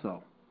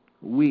also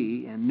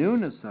we, in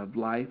newness of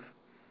life,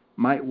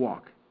 might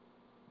walk.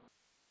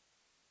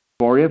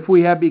 For if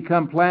we have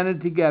become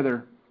planted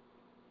together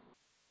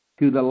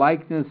to the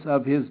likeness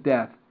of his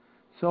death,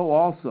 so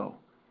also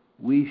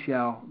we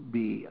shall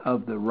be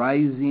of the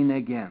rising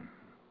again."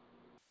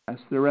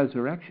 That's the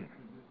resurrection.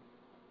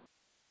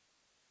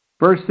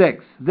 Verse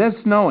 6,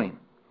 "This knowing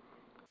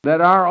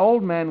that our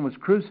old man was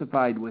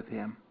crucified with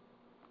him,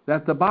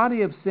 that the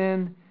body of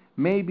sin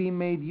may be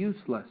made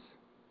useless,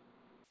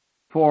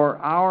 for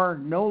our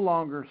no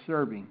longer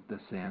serving the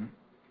sin.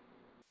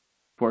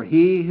 For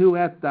he who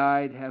hath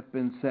died hath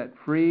been set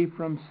free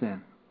from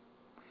sin.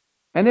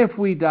 And if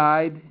we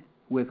died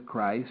with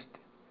Christ,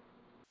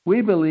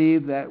 we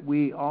believe that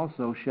we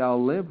also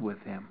shall live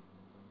with him,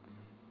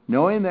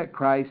 knowing that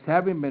Christ,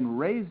 having been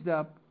raised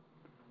up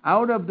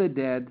out of the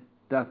dead,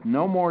 doth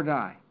no more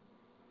die.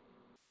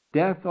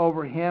 Death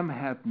over him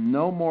hath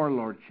no more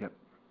lordship.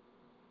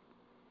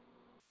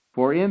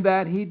 For in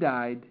that he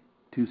died,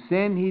 to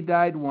sin he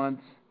died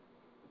once,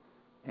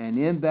 and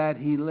in that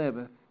he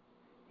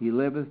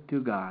liveth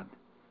to God.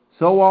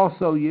 So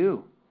also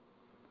you.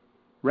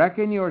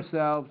 Reckon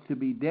yourselves to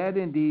be dead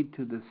indeed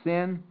to the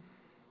sin,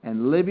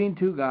 and living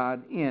to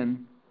God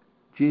in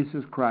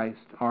Jesus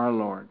Christ our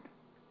Lord.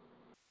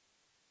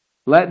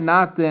 Let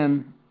not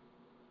then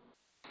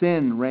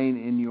sin reign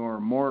in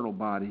your mortal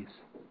bodies,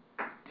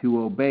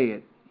 to obey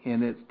it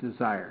in its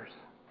desires."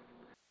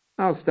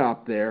 I'll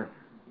stop there.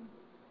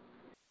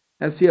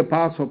 That's the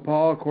Apostle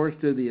Paul, of course,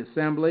 to the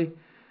assembly.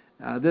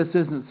 This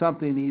isn't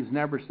something he's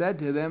never said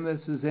to them.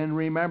 This is in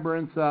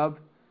remembrance of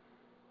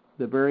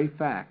the very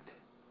fact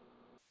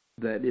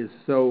that is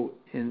so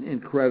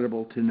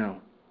incredible to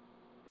know.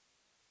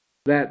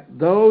 That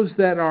those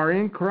that are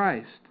in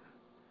Christ,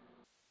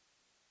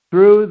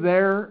 through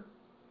their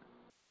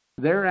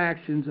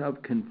actions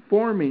of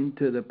conforming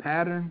to the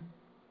pattern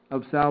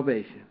of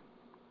salvation,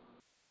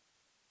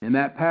 and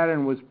that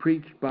pattern was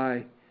preached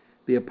by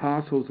the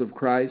apostles of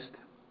Christ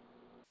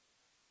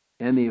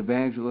and the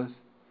evangelists,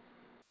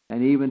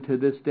 and even to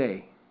this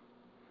day.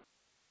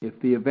 If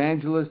the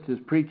evangelist is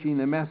preaching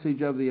the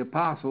message of the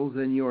apostles,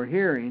 then you're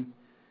hearing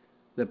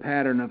the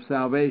pattern of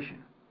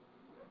salvation.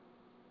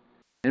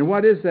 And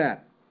what is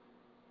that?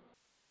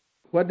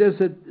 What does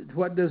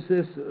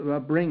this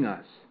bring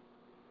us?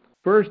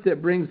 First,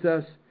 it brings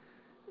us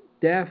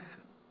death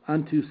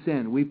unto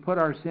sin. We put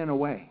our sin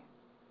away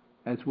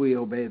as we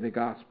obey the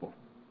gospel.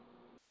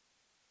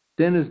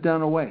 Sin is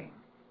done away.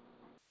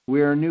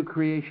 We are a new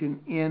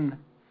creation in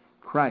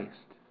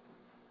Christ.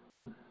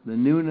 The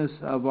newness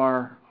of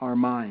our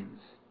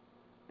minds.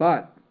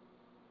 But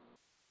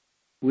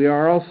we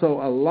are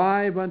also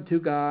alive unto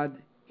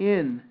God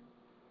in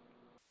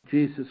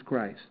Jesus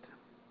Christ.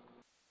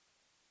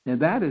 And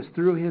that is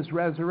through his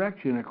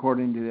resurrection,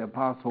 according to the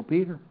Apostle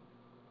Peter.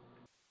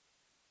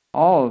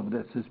 All of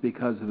this is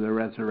because of the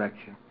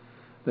resurrection.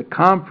 The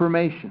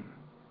confirmation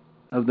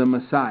of the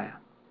Messiah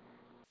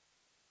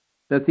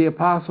that the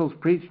apostles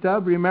preached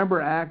of.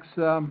 Remember Acts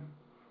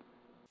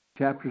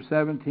chapter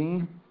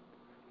 17,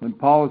 when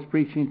Paul is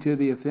preaching to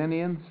the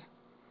Athenians,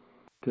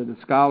 to the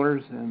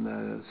scholars and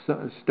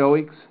the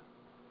Stoics.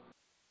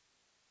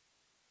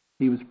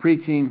 He was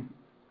preaching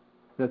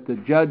that the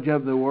judge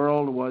of the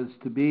world was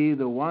to be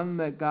the one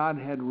that God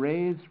had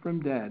raised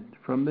from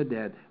the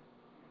dead.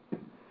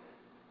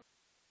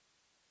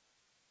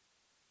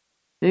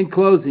 In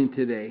closing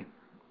today,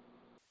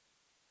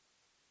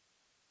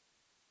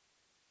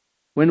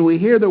 when we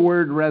hear the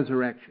word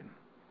resurrection,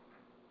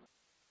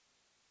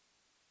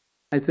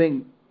 I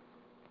think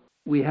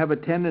we have a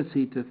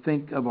tendency to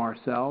think of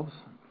ourselves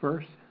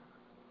first.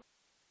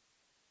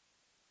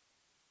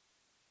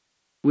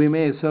 We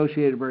may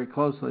associate it very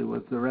closely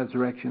with the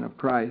resurrection of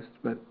Christ,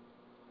 but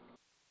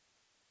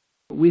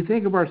we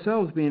think of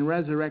ourselves being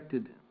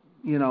resurrected,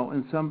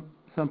 and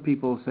some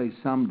people say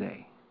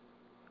someday.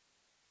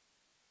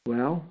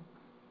 Well,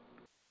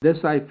 this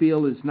I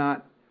feel is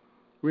not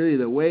really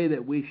the way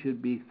that we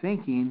should be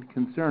thinking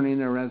concerning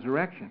the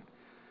resurrection.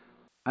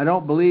 I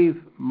don't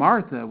believe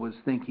Martha was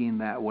thinking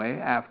that way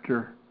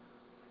after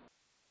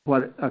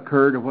what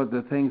occurred or what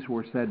the things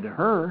were said to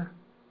her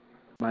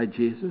by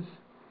Jesus.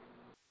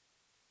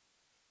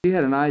 She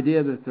had an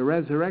idea that the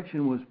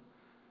resurrection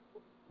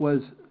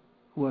was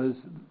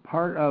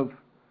part of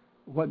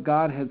what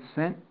God had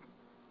sent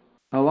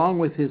along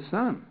with His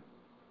Son.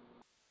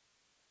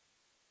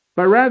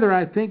 But rather,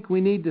 I think we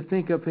need to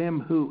think of Him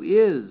who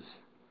is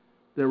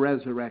the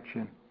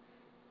resurrection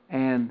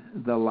and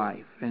the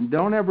life. And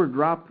don't ever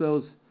drop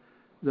those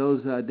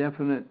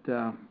definite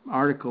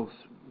articles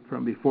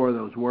from before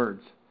those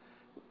words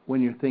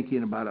when you're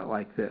thinking about it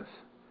like this.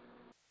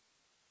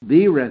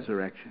 The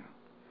resurrection.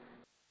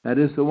 That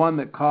is the one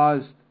that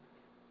caused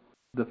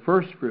the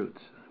first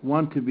fruits,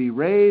 one to be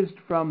raised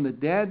from the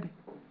dead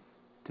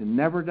to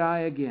never die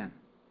again.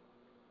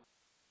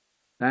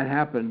 That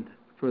happened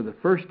for the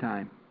first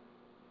time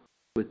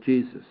with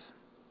Jesus.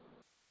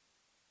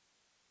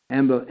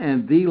 And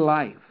the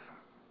life.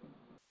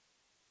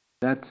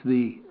 That's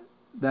the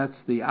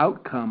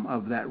outcome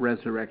of that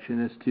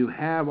resurrection, is to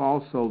have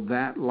also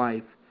that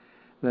life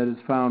that is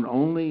found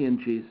only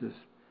in Jesus,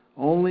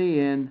 only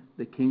in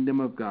the kingdom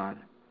of God.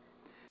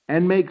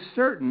 And make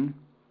certain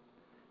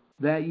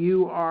that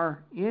you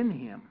are in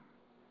Him.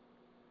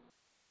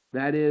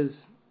 That is,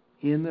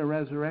 in the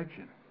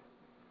resurrection.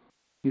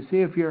 You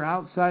see, if you're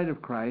outside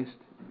of Christ,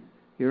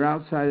 you're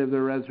outside of the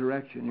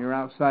resurrection. You're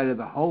outside of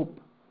the hope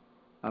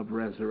of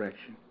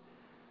resurrection.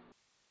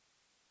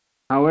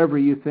 However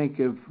you think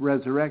of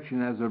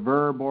resurrection as a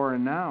verb or a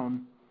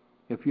noun,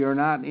 if you're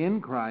not in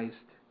Christ,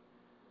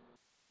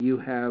 you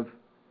have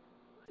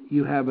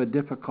a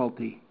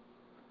difficulty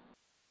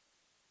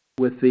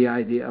with the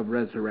idea of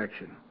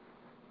resurrection.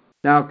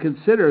 Now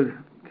consider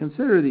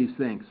these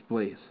things,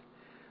 please,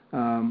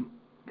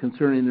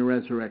 concerning the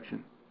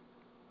resurrection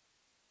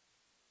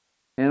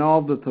and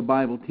all that the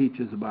Bible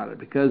teaches about it.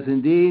 Because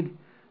indeed,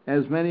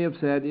 as many have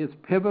said, it's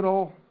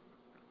pivotal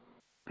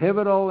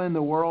in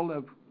the world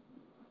of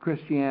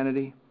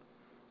Christianity.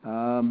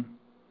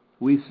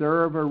 We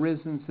serve a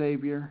risen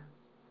Savior.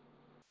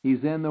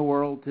 He's in the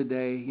world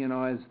today,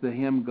 as the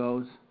hymn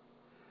goes.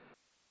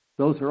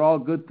 Those are all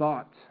good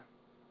thoughts.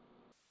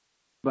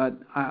 But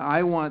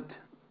I want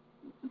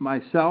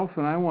myself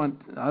and I want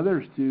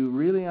others to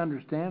really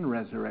understand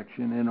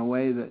resurrection in a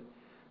way that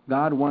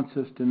God wants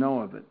us to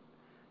know of it.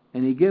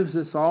 And He gives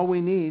us all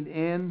we need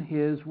in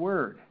His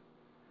Word.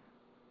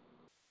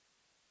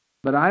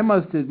 But I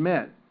must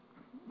admit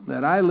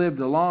that I lived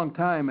a long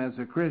time as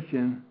a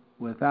Christian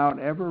without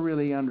ever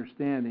really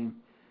understanding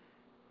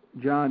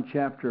John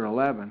chapter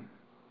 11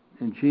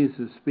 and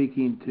Jesus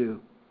speaking to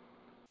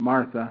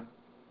Martha.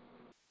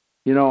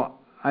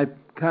 I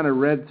kind of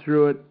read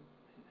through it.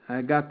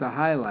 I got the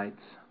highlights.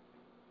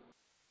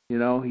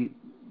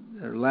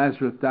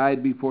 Lazarus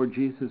died before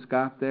Jesus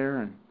got there,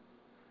 and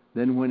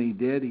then when he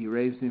did, He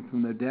raised him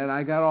from the dead.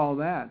 I got all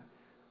that,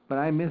 but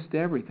I missed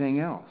everything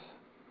else.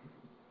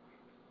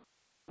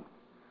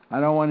 I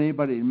don't want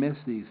anybody to miss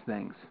these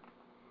things.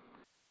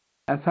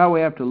 That's how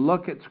we have to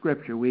look at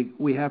Scripture.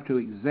 We have to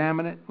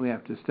examine it. We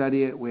have to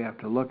study it. We have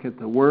to look at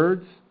the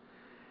words.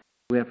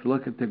 We have to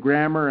look at the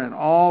grammar and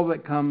all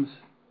that comes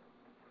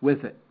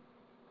with it.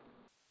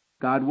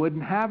 God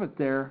wouldn't have it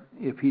there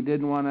if He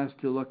didn't want us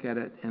to look at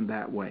it in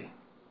that way.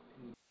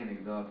 You can't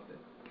exhaust it.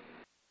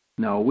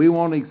 No, we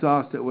won't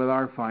exhaust it with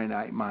our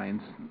finite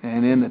minds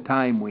and in the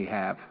time we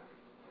have,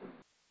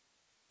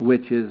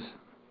 which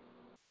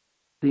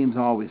seems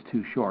always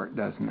too short,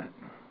 doesn't it?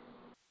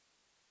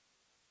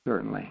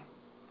 Certainly.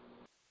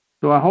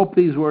 So I hope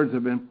these words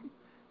have been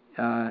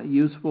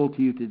useful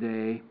to you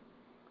today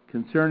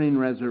concerning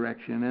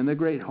resurrection and the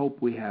great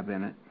hope we have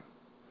in it.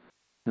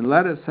 And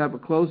let us have a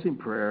closing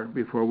prayer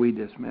before we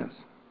dismiss.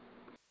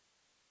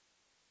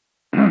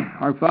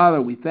 Our Father,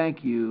 we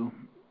thank You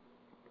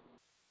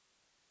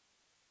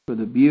for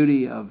the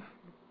beauty of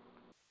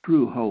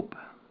true hope.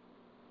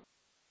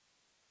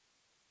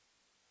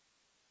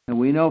 And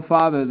we know,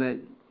 Father,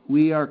 that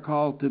we are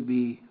called to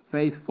be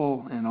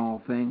faithful in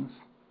all things,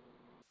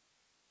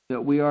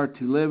 that we are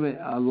to live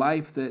a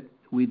life that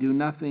we do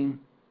nothing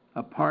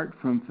apart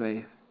from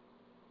faith,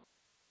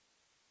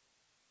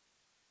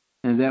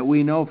 and that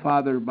we know,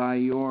 Father, by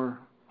Your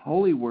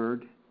holy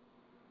word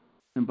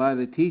and by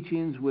the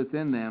teachings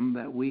within them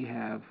that we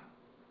have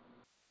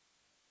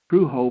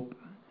true hope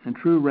and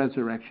true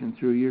resurrection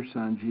through your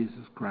Son,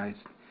 Jesus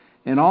Christ,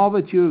 and all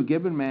that you have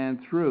given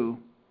man through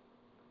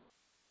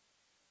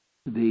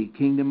the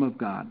kingdom of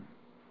God.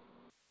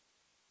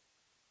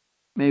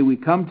 May we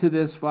come to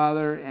this,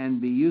 Father,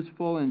 and be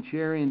useful in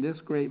sharing this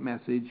great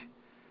message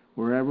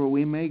wherever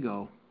we may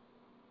go.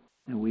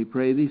 And we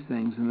pray these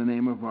things in the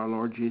name of our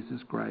Lord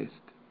Jesus Christ.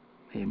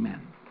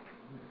 Amen.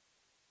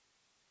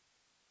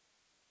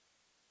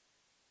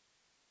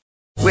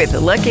 With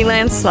the Lucky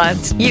Land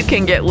Slots, you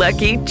can get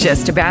lucky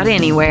just about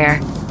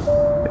anywhere.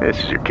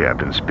 This is your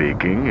captain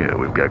speaking.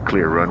 We've got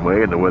clear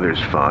runway and the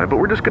weather's fine, but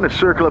we're just going to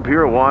circle up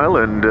here a while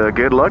and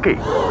get lucky.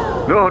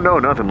 No,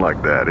 nothing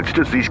like that. It's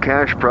just these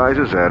cash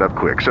prizes add up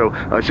quick. So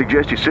I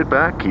suggest you sit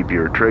back, keep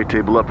your tray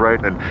table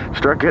upright, and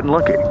start getting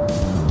lucky.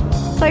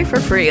 Play for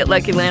free at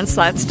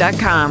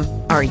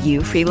LuckyLandSlots.com. Are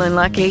you feeling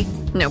lucky?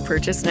 No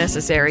purchase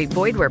necessary.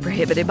 Void where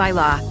prohibited by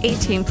law.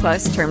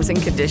 18+ terms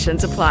and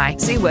conditions apply.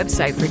 See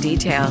website for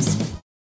details.